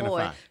they identifying as a boy,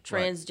 identify?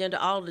 Right. transgender,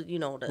 all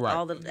the Right.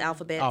 all the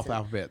alphabets,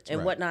 Alphabets, and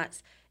right.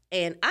 whatnots.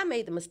 And I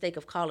made the mistake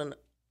of calling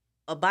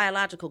a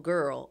biological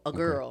girl a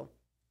girl,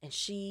 and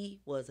she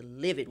was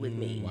livid with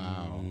me.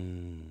 Wow.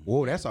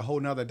 Whoa, that's a whole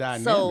nother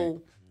dynamic.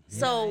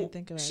 So didn't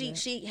think about that.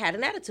 she had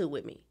an attitude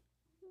with me.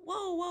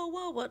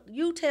 Whoa, what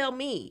you tell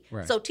me.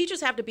 Right. So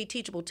teachers have to be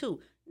teachable too.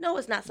 No,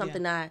 it's not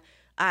something I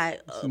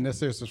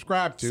necessarily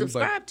subscribe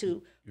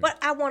to, but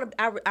I want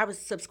to. I would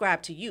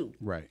subscribe to you.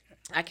 Right.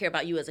 I care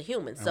about you as a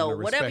human. So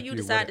wanna whatever respect you you,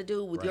 decide to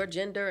do with right. your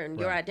gender and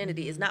your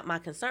identity is not my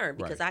concern,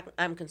 because Right.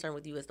 I'm concerned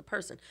with you as the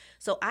person.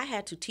 So I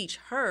had to teach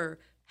her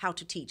how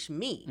to teach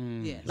me.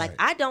 Yes. Like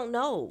I don't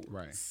know,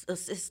 Right.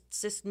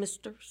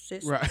 Sister,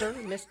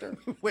 Right. Mister.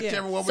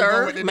 Whichever one Sir, we're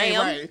going with today, ma'am.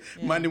 right?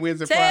 Monday,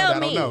 Wednesday, Tell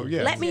Friday, I me. don't know.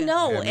 Yes. Let me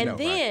know, Let me and know, right.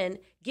 then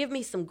give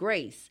me some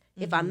grace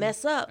if I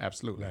mess up.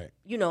 Absolutely.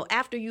 Right.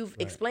 After you've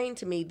explained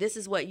to me this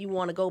is what you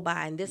want to go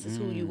by and this is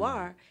who you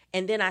are,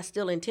 and then I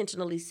still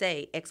intentionally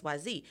say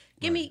XYZ.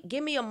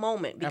 Give me a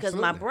moment, because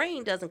my Absolutely.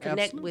 brain doesn't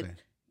connect with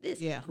Absolutely. this.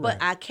 Yeah. But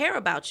I care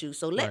about you,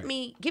 so give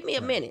me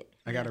a minute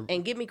I gotta-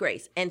 and give me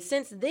grace. And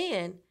since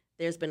then,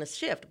 there's been a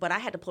shift, but I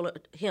had to pull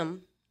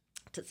him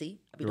to see.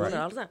 I be doing Right. it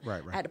all the time.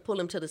 Right. I had to pull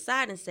him to the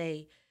side and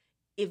say,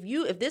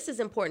 if this is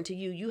important to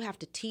you, you have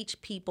to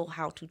teach people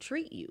how to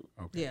treat you.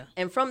 Yeah.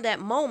 And from that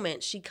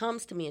moment, she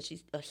comes to me and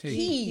she's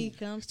He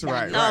comes to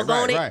Right, me. No, right,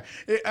 going right,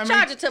 right. I mean,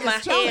 charge it to my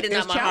it's head and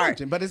it's not my heart.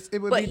 challenging, but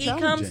it would But be he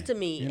challenging. comes to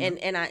me you know?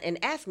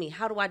 and asks me,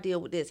 how do I deal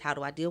with this? How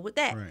do I deal with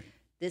that? Right.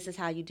 This is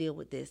how you deal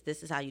with this.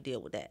 This is how you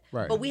deal with that.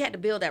 Right. But we had to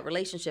build that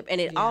relationship,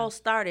 and it all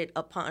started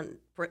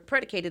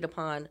predicated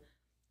upon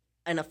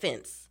an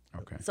offense.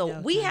 Okay. So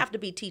we have to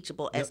be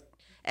teachable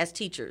as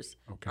teachers.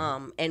 Okay.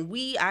 And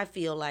I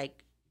feel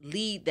like,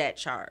 lead that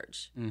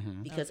charge,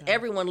 because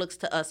everyone looks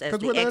to us as 'Cause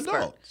the we're the expert.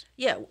 adults.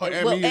 Yeah, Oh,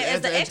 I well, mean,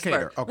 as the the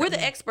educator. expert, Okay. we're the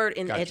expert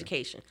in Gotcha.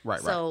 education. Right.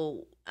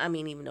 So I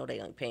mean, even though they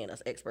ain't paying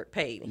us expert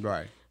pay,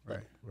 Right.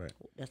 Right.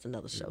 That's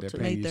another show They're too.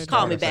 paying you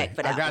Call me Saturday. back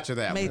for that I got you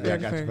that May one. I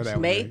got you for that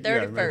one. May Yeah,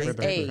 31st.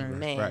 May 31st.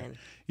 Amen. Right.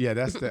 Yeah,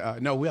 that's the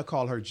no. We'll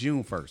call her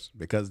June 1st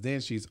because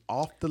then she's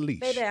off the leash.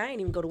 Baby, I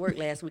ain't even go to work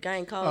last week. I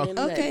ain't called in.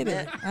 Okay nothing.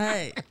 then. All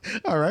right.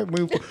 All right.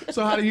 Move.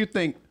 So, how do you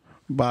think,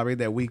 Bobby,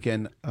 that we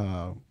can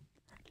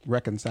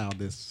reconcile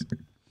this?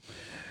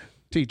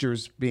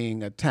 Teachers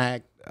being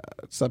attacked,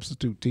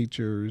 substitute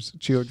teachers,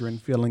 children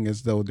feeling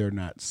as though they're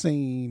not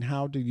seen.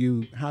 How do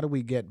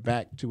we get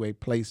back to a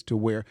place to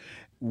where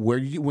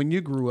you, when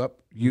you grew up,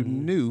 you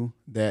knew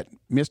that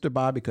Mr.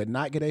 Bobby could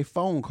not get a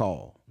phone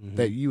call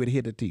that you had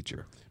hit a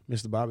teacher?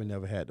 Mr. Bobby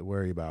never had to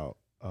worry about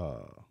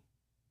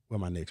where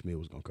my next meal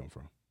was going to come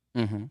from.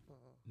 Mm-hmm.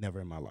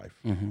 Never in my life.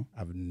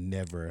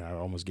 Mm-hmm. I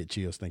almost get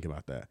chills thinking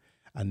about that.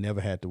 I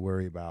never had to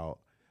worry about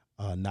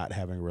not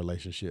having a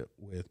relationship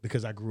with,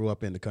 because I grew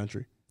up in the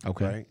country.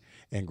 Okay. Right?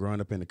 And growing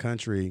up in the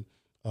country,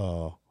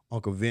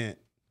 Uncle Vint,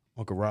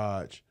 Uncle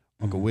Raj,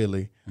 Uncle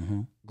Willie,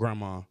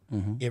 Grandma,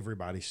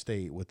 everybody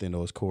stayed within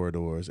those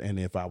corridors. And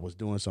if I was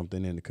doing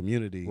something in the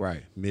community,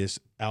 Right. Miss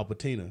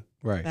Albertina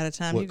Right. By the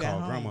time you would got call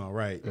home. Grandma,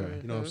 right? You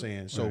know what I'm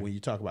saying? So Right. when you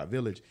talk about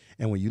village,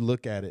 and when you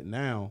look at it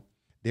now,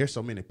 there's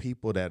so many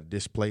people that are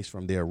displaced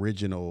from their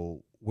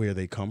original where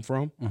they come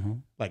from.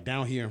 Like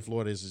down here in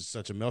Florida is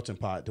such a melting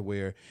pot to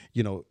where,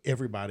 you know,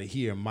 everybody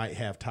here might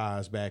have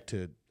ties back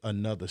to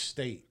another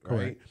state, right?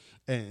 Correct.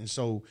 And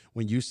so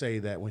when you say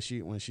that, when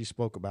she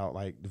spoke about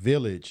like the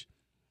village,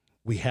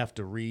 we have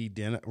to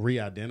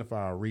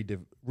re-identify or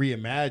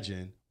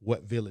reimagine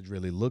what village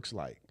really looks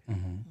like,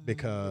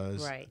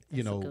 because Right.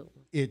 you That's a know good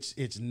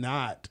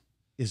one.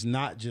 it's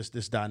not just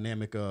this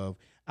dynamic of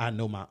I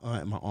know my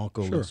aunt, my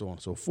uncle, Sure. and so on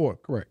and so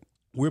forth. Correct.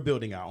 We're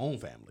building our own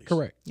families.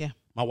 Correct. Yeah.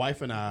 My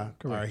wife and I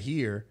are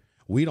here.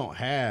 We don't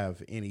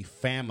have any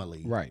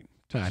family Right.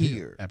 Tied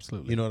here.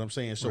 Absolutely. You know what I'm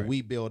saying? So Right.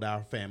 we build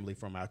our family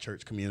from our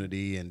church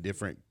community and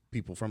different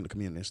people from the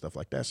community and stuff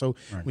like that. So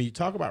Right. when you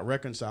talk about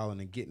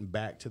reconciling and getting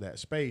back to that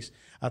space,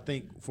 I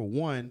think for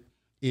one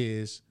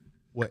is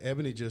what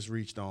Ebony just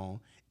reached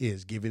on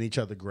is giving each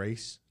other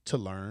grace to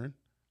learn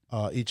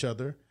each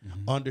other,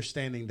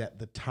 understanding that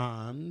the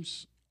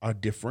times are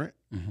different,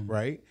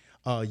 right?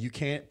 You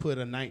can't put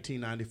a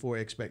 1994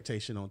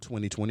 expectation on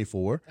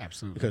 2024.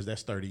 Absolutely. Because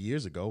that's 30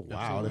 years ago. Wow,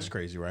 Absolutely. that's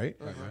crazy, right?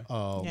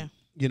 Yeah.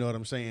 You know what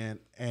I'm saying?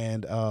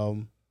 And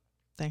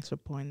Thanks for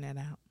pointing that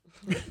out.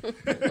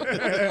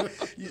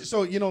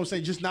 so, you know what I'm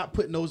saying? Just not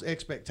putting those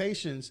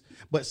expectations,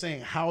 but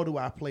saying, how do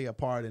I play a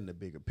part in the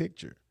bigger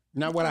picture?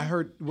 Now, what I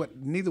heard, what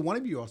neither one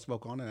of you all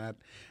spoke on, and I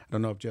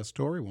don't know if Jess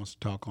Story wants to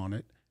talk on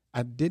it.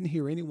 I didn't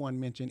hear anyone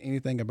mention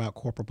anything about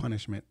corporal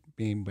punishment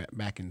being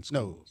back in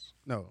schools.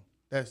 No,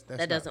 that's That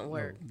not- doesn't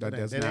work. That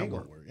does not ain't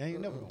work. gonna work. It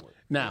ain't never gonna work.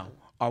 Now,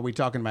 are we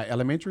talking about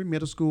elementary,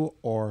 middle school,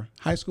 or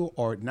high school,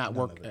 or not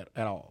work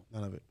at all?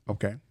 None of it.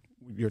 Okay,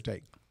 your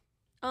take.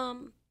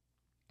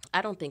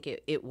 I don't think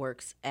it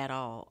works at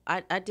all.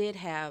 I did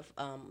have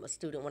a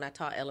student when I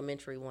taught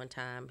elementary one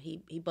time. He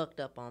bucked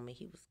up on me.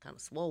 He was kind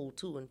of swole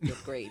too in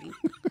fifth grade.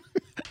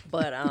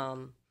 But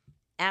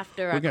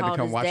after We I got to called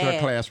come his watch dad, her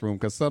classroom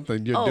because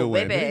something you're Oh,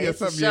 doing. baby, Yeah, it's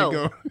a something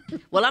you're show.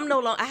 going. well, I'm no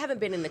longer. I haven't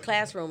been in the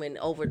classroom in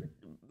over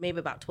maybe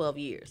about 12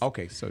 years.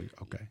 Okay,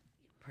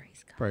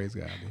 Praise God. praise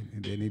God.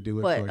 And didn't he do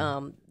it for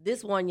But you?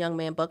 this one young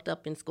man bucked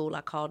up in school.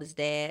 I called his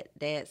dad.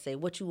 Dad said,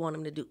 "What you want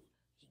him to do?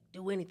 He can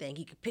do anything.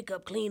 He could pick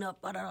up, clean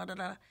up, da da da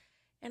da."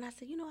 And I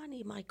said, I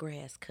need my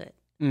grass cut.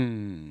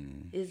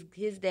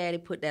 His daddy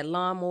put that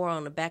lawnmower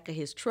on the back of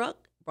his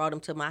truck, brought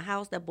him to my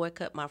house. That boy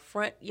cut my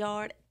front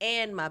yard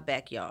and my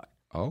backyard.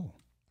 Oh.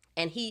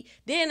 And he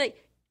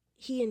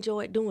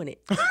enjoyed doing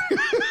it.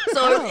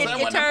 So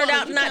it turned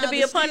out not to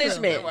be a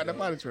punishment. That wasn't a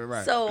punishment,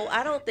 right. So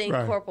I don't think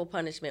Right. corporal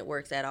punishment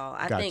works at all.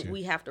 I think Gotcha.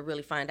 we have to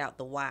really find out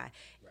the why.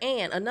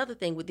 And another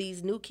thing with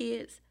these new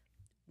kids,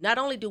 not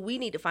only do we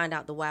need to find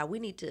out the why, we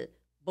need to.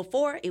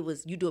 Before it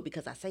was you do it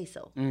because I say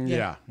so.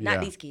 Yeah. Not yeah.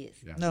 these kids.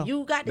 Yeah. No.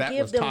 You got to That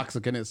give was them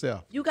toxic in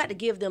itself. you got to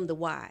give them the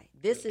why.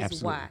 This is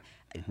Absolutely. why.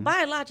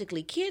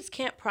 Biologically, kids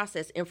can't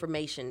process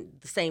information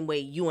the same way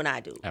you and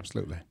I do.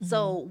 Absolutely.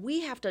 So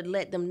we have to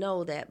let them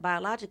know that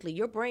biologically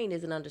your brain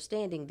isn't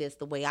understanding this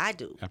the way I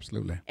do.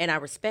 Absolutely. And I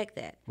respect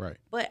that. Right.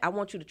 But I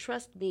want you to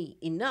trust me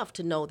enough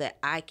to know that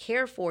I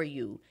care for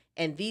you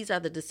and these are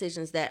the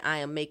decisions that I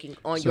am making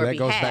on So your that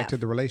goes behalf. back to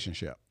the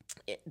relationship.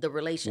 The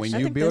relationship. When I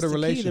you think build a that's the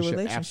key, the relationship,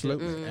 relationship.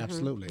 absolutely,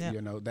 absolutely. Yeah.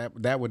 You know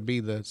that would be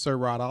the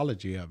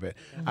Sirrodology of it.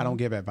 I don't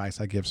give advice;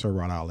 I give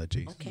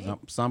Sirrodology. Okay.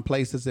 Some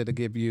places it'll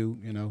give you,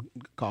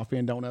 coffee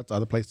and donuts.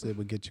 Other places it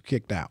would get you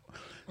kicked out.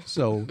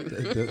 So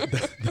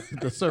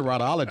the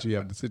Sirrodology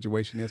of the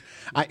situation is,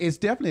 it's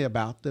definitely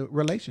about the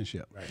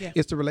relationship. Right. Yeah.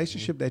 It's the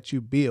relationship that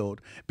you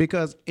build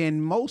because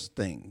in most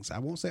things, I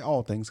won't say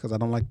all things because I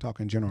don't like to talk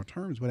in general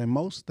terms, but in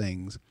most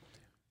things,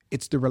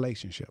 it's the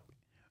relationship.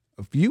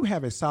 If you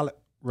have a solid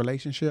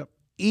relationship,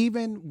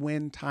 even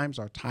when times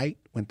are tight,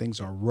 when things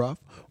are rough,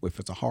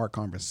 if it's a hard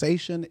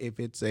conversation, if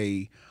it's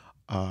a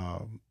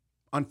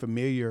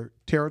unfamiliar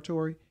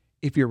territory,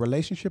 if your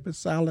relationship is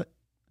solid,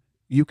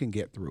 you can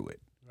get through it.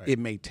 It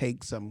may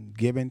take some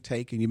give and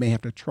take, and you may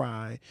have to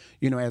try.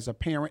 As a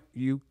parent,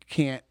 you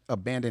can't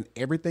abandon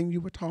everything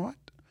you were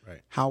taught.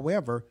 Right.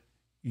 However,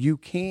 you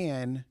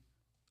can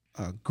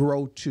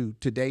grow to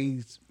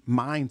today's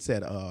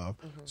mindset of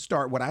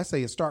start. What I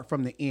say is start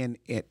from the end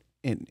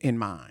in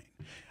mind.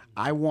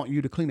 I want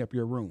you to clean up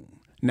your room.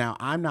 Now,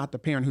 I'm not the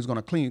parent who's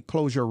going to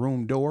close your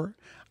room door.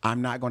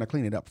 I'm not going to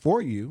clean it up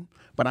for you,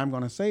 but I'm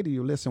going to say to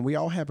you, listen, we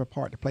all have a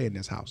part to play in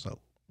this household.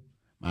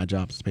 My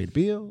job is to pay the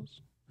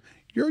bills.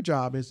 Your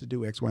job is to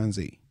do X, Y, and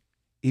Z.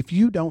 If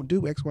you don't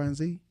do X, Y, and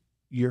Z,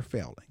 you're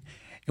failing.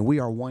 And we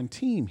are one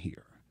team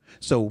here.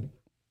 So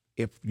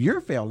if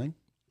you're failing,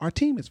 our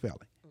team is failing.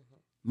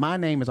 My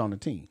name is on the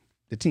team.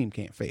 The team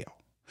can't fail.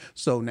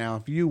 So now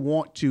if you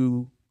want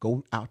to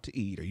go out to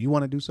eat or you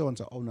want to do so and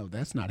so, oh no,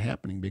 that's not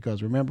happening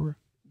because remember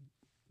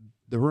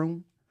the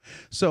room?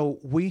 So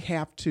we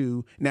have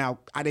to, now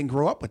I didn't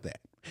grow up with that.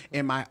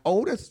 And my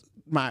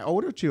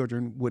older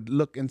children would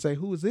look and say,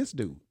 who is this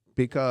dude?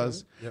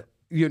 Because,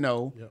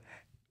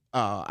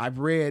 I've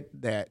read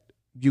that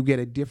you get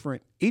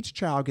each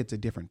child gets a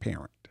different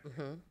parent.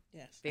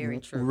 Yes. Very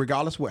true.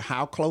 Regardless of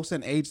how close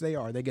in age they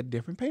are, they get a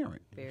different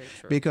parent. Very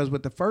true. Because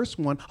with the first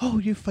one, oh,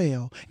 you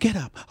fell. Get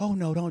up. Oh,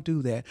 no, don't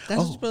do that. That's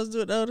what you're supposed to do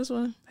with the oldest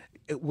one?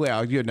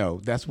 Well,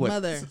 that's what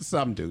Mother.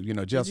 Some do.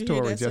 Just Did you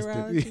hear Tori that just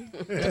sorority?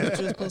 That's what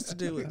you're supposed to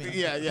do with me.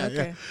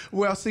 Yeah.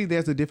 Well, see,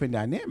 there's a different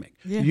dynamic.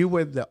 Yeah. You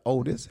were the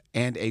oldest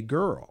and a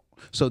girl.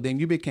 So then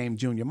you became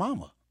junior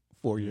mama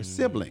for your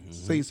siblings.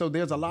 See, so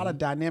there's a lot of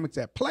dynamics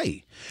at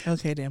play.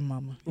 Okay, then,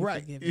 Mama.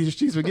 Right. Forgive me.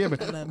 She's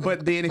forgiven.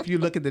 But then if you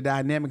look at the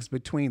dynamics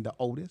between the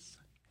oldest,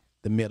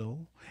 the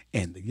middle,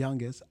 and the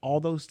youngest, all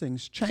those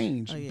things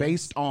change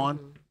based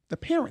on the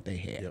parent they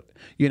had.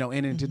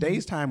 And in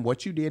today's time,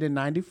 what you did in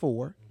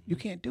 94, you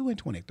can't do in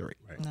 23.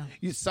 Right.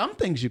 No. Some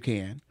things you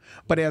can,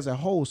 but as a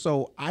whole,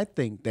 so I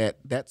think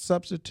that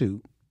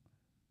substitute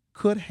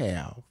could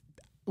have,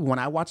 when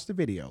I watched the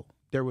video,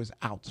 there was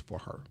outs for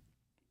her.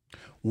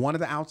 One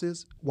of the outs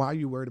is, why are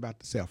you worried about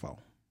the cell phone?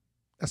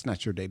 That's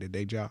not your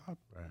day-to-day job.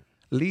 Right.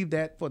 Leave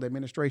that for the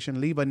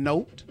administration. Leave a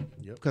note,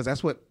 because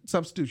that's what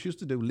substitutes used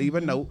to do. Leave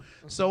a note.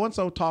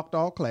 So-and-so talked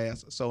all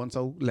class.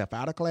 So-and-so left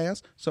out of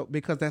class. So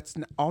because that's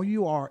all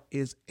you are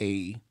is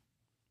a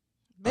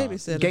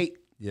Babysitter.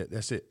 Yeah,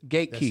 that's it.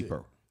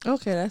 gatekeeper.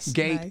 Okay, that's nice.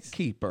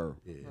 Gatekeeper,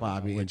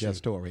 Bobby and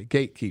Just Tori.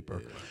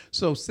 Gatekeeper.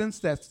 So since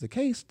that's the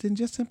case, then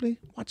just simply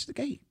watch the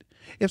gate.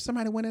 If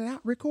somebody went in and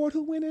out, record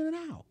who went in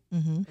and out.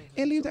 And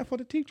leave that for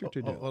the teacher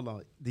to do. Hold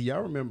on. Do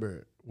y'all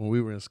remember when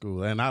we were in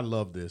school? And I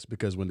love this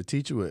because when the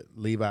teacher would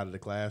leave out of the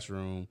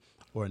classroom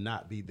or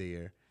not be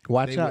there,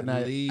 Watch they out would now.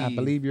 leave- I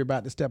believe you're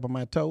about to step on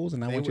my toes,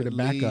 and I they want you to would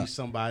back leave up.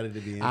 somebody to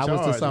be in I charge.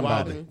 was the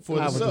somebody. For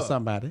the I was the sub.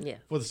 somebody. Yeah.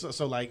 For the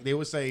so like they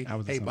would say, I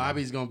was the "Hey, somebody.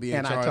 Bobby's gonna be in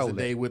And I charge told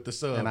today it. with the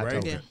sub, And I right?"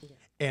 told Yeah. it.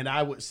 And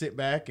I would sit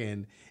back,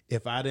 and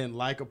if I didn't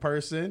like a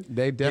person,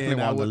 They definitely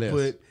then I on the would list.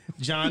 put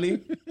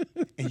Johnny,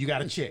 and you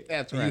got a check.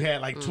 That's And right. You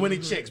had like 20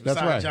 checks That's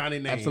beside right.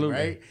 Johnny's name, Absolutely.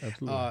 right?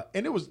 Absolutely.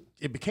 And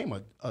it became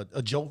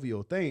a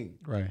jovial thing.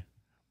 Right.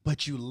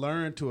 But you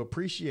learned to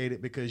appreciate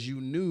it because you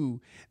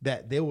knew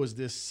that there was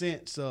this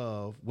sense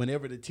of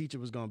whenever the teacher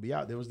was going to be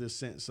out, there was this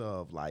sense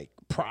of like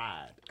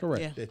pride,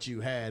 Correct. Yeah. that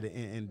you had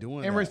in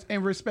doing And, that.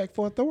 and respect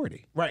for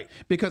authority. Right.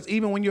 Because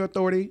even when your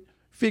authority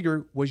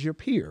figure was your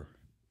peer,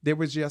 there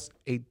was just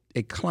a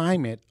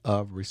climate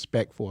of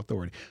respect for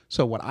authority.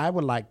 So what I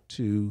would like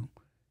to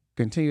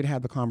continue to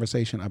have the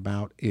conversation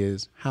about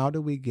is how do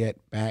we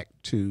get back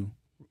to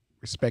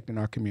respecting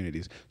our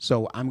communities?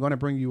 So I'm going to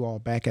bring you all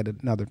back at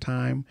another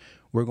time.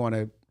 We're going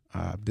to,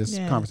 this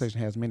Yes. conversation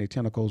has many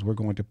tentacles. We're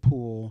going to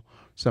pull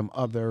some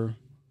other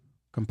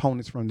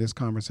components from this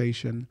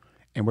conversation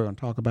and we're going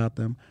to talk about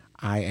them.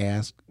 I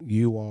ask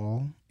you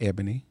all,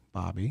 Ebony,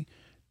 Bobby,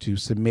 to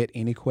submit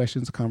any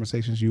questions,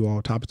 conversations you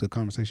all, topics of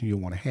conversation you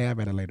want to have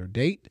at a later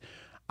date.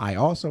 I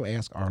also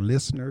ask our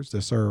listeners,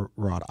 the Sir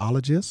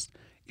Rodologists,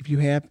 if you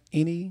have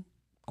any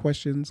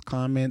questions,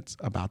 comments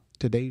about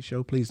today's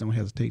show, please don't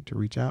hesitate to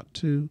reach out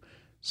to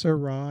Sir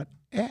Rod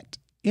at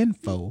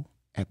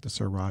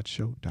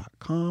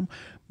info@thesirrodshow.com.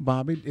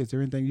 Bobby, is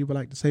there anything you would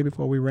like to say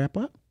before we wrap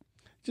up?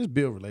 Just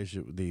build a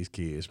relationship with these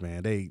kids,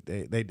 man.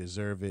 They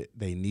deserve it.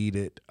 They need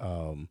it.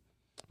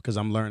 Because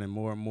I'm learning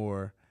more and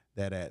more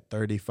that at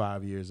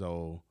 35 years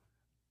old,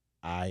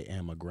 I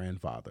am a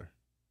grandfather.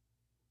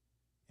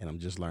 And I'm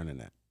just learning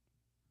that.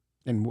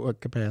 In what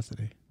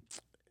capacity?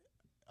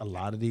 A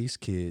lot of these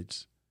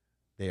kids,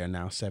 they are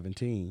now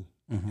 17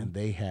 and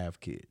they have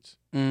kids.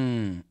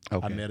 Okay.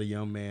 I met a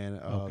young man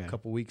a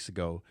couple weeks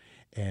ago,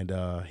 and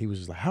he was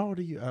just like, "How old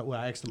are you?" Well,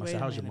 I asked him, I Wait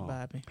said, a "How's your minute, mom?"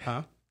 Bobby.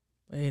 Huh?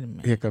 Wait a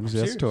minute. Here comes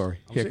I'm Just serious. Tori.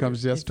 I'm Here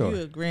comes serious. Just If you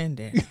Tori. a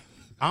granddad,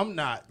 I'm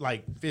not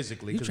like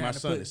physically you because my trying to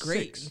son put is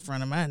great 6. in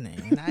front of my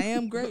name, and I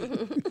am great.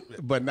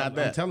 But not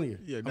that. I'm telling you.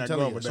 Yeah, I'm not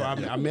telling going you. with So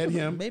that. I met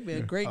him. Maybe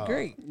a great.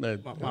 My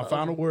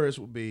final words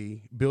would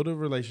be build a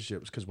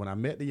relationships because when I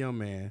met the young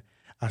man,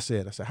 I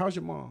said, "How's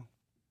your mom?"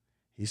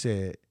 He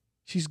said,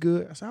 "She's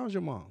good." I said, "How's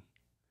your mom?"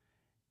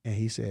 And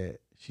he said,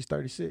 "She's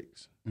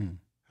 36." I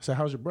said,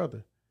 "How's your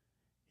brother?"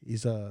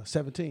 He's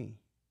 17.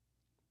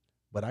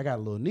 but I got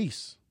a little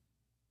niece.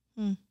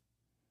 Hmm.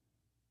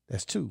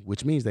 That's 2,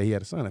 which means that he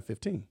had a son at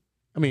 15.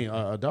 I mean,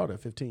 a daughter at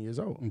 15 years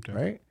old, Okay.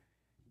 right?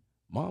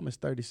 Mom is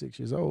 36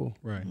 years old.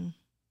 Right.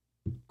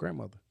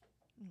 Grandmother.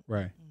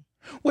 Right.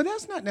 Well,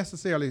 that's not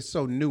necessarily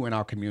so new in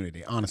our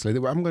community, honestly.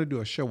 I'm going to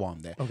do a show on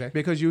that. Okay.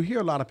 Because you hear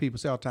a lot of people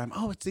say all the time,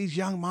 oh, it's these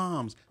young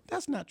moms.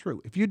 That's not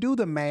true. If you do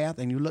the math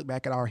and you look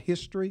back at our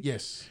history,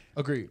 Yes.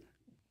 Agreed.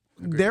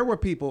 there were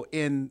people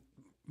in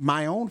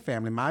my own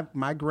family.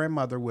 My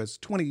grandmother was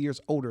 20 years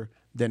older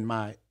than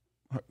my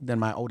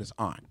oldest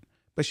aunt.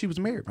 But she was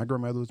married. My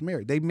grandmother was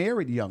married. They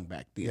married young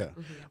back then. Yeah.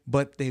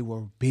 But they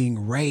were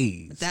being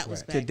raised. That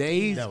was back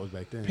Today's That was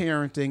back then.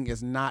 parenting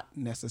is not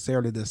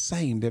necessarily the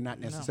same. They're not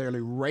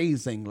necessarily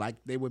raising like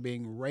they were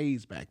being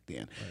raised back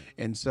then.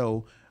 And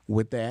so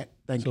with that,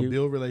 thank So you.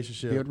 build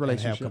relationship, Build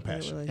relationship. and have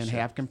compassion. And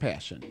have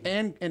compassion.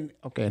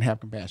 And have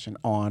compassion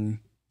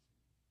on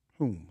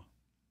whom?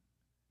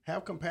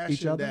 Have Each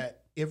compassion other?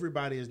 that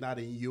everybody is not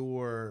in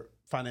your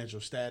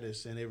financial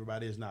status and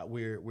everybody is not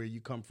where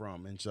you come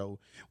from. And so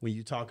when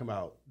you talk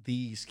about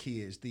these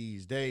kids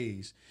these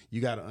days, you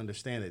got to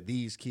understand that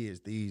these kids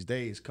these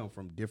days come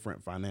from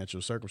different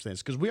financial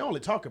circumstances, because we only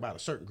talk about a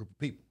certain group of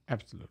people.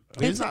 Absolutely.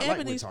 And It's to not like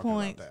we're Ebony's talking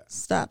point, about that.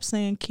 stop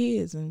saying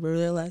kids and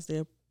realize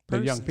they're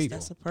They're persons. young people.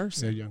 That's a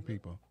person. They're young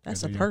people.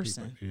 That's They're a young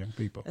person. people. They're young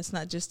people. That's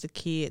not just a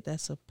kid.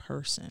 That's a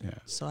person. Yeah.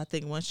 So I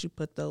think once you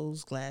put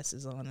those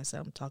glasses on and say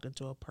I'm talking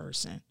to a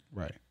person,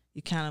 Right.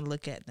 you kind of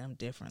look at them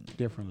differently.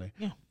 Differently.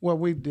 Yeah. Well,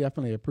 we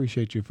definitely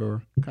appreciate you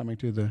for coming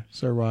to the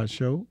Sir Rod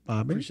Show,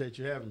 Bobby. Appreciate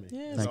you having me.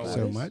 Yes, Thank you so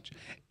always. much.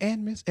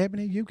 And Miss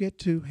Ebony, you get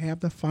to have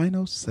the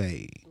final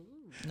say.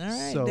 All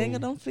right, So- dangle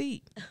them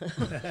feet.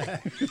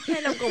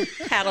 And I'm going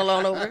to paddle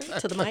on over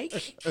to the mic.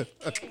 To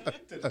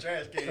the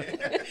trash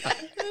can.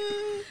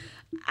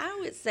 I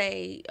would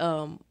say,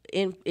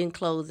 in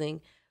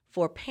closing,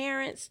 for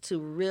parents to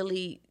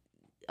really,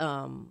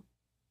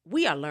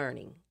 we are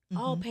learning.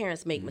 All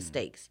parents make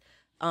mistakes.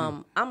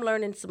 I'm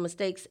learning some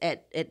mistakes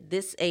at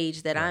this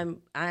age that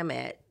I'm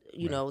at.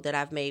 You know, that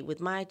I've made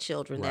with my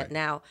children. That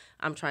now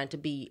I'm trying to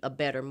be a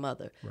better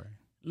mother. Right.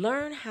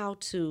 Learn how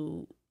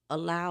to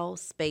allow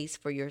space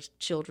for your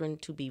children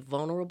to be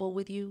vulnerable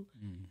with you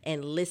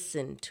and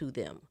listen to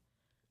them.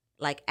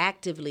 Like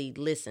actively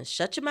listen.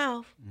 Shut your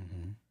mouth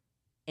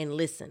and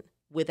listen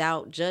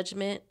without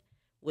judgment,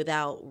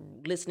 without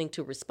listening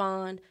to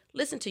respond.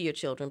 Listen to your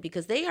children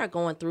because they are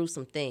going through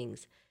some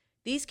things.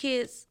 These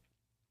kids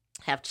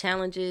have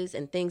challenges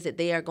and things that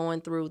they are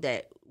going through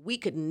that we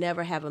could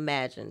never have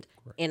imagined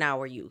in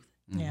our youth.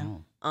 Yeah.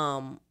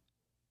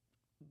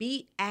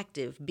 Be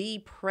active, be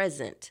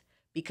present,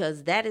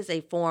 because that is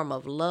a form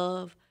of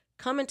love.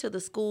 Coming to the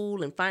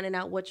school and finding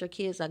out what your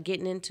kids are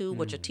getting into,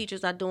 what your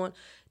teachers are doing,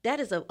 that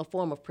is a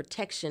form of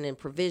protection and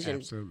provision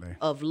Absolutely.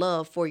 of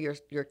love for your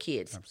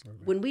kids.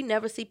 Absolutely. When we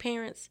never see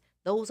parents,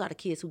 those are the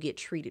kids who get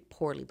treated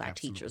poorly by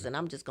teachers. And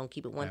I'm just going to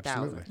keep it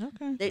 1,000.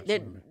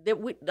 Okay.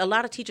 A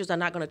lot of teachers are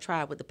not going to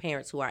try with the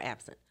parents who are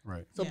absent.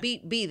 Right. So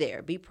be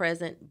there, be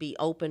present, be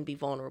open, be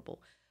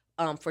vulnerable.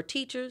 For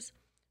teachers,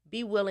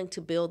 be willing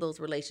to build those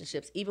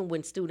relationships, even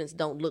when students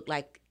don't look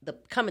like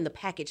come in the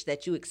package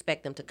that you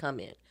expect them to come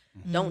in.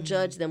 Don't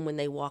judge them when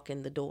they walk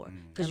in the door,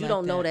 because you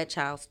don't know that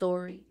child's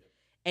story,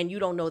 and you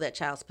don't know that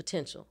child's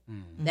potential.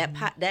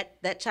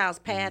 That child's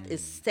path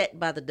is set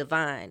by the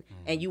divine,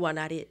 and you are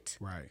not it.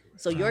 Right.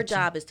 So your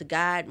job is to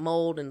guide,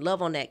 mold, and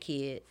love on that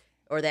kid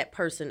or that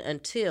person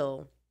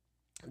until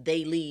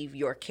they leave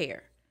your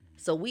care.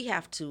 So we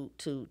have to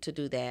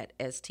do that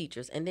as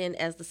teachers, and then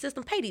as the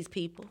system, pay these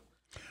people.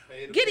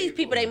 Get these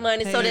people their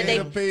money so that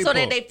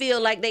they feel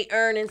like they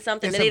earning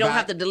something, It's that they don't about-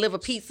 have to deliver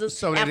pizzas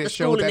So that after it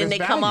school, shows and that then it's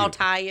they come all valued.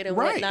 tired and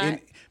Right. whatnot.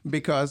 And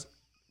because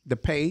the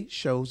pay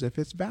shows if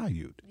it's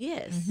valued.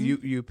 Yes.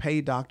 You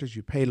pay doctors,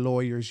 you pay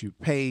lawyers, you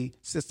pay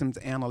systems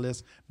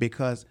analysts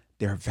because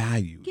they're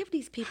valued. Give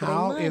these people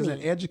How their is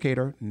money. an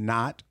educator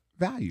not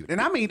valued?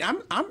 And I mean,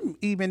 I'm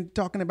even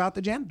talking about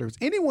the janitors,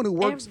 anyone who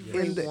works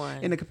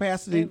Everyone. in the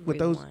capacity with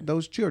Everyone.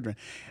 those children.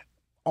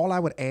 All I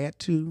would add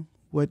to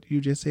what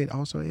you just said,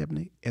 also,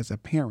 Ebony, as a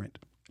parent,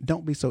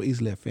 don't be so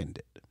easily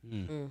offended.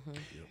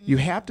 You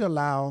have to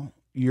allow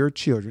your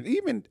children,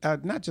 even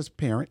not just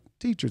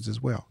teachers as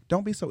well,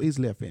 don't be so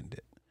easily offended,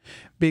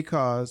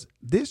 because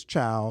this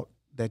child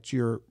that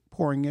you're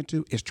pouring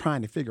into is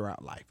trying to figure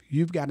out life.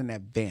 You've got an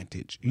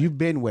advantage. You've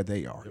been where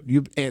they are.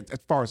 As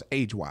far as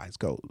age-wise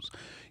goes,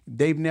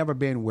 they've never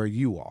been where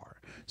you are.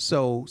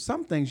 So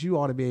some things you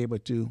ought to be able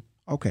to,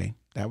 okay,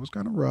 that was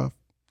kind of rough,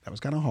 that was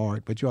kind of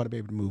hard, but you ought to be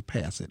able to move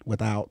past it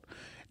without,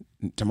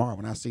 tomorrow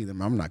when I see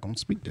them, I'm not going to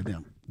speak to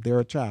them. They're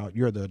a child,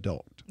 you're the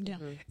adult. Yeah.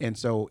 And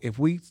so if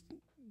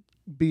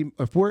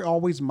we're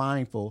always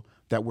mindful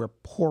that we're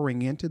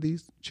pouring into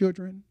these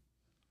children,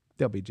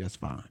 they'll be just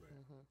fine.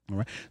 All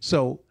right.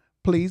 So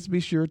please be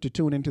sure to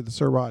tune into the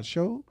Sir Rod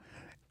Show.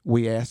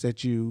 We ask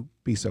that you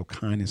be so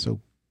kind and so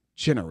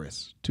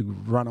generous to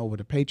run over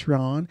to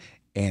Patreon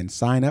and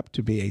sign up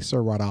to be a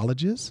Sir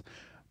Rodologist.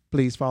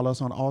 Please follow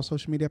us on all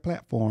social media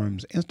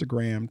platforms: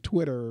 Instagram,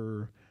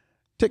 Twitter,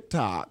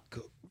 TikTok,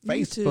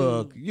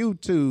 Facebook,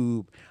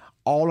 YouTube.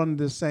 all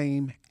under the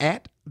same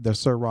at The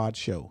Sir Rod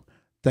Show.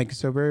 Thank you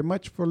so very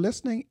much for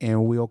listening,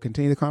 and we'll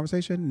continue the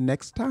conversation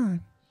next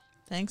time.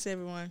 Thanks,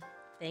 everyone.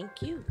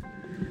 Thank you.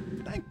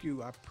 Thank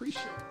you. I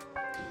appreciate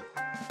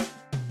it.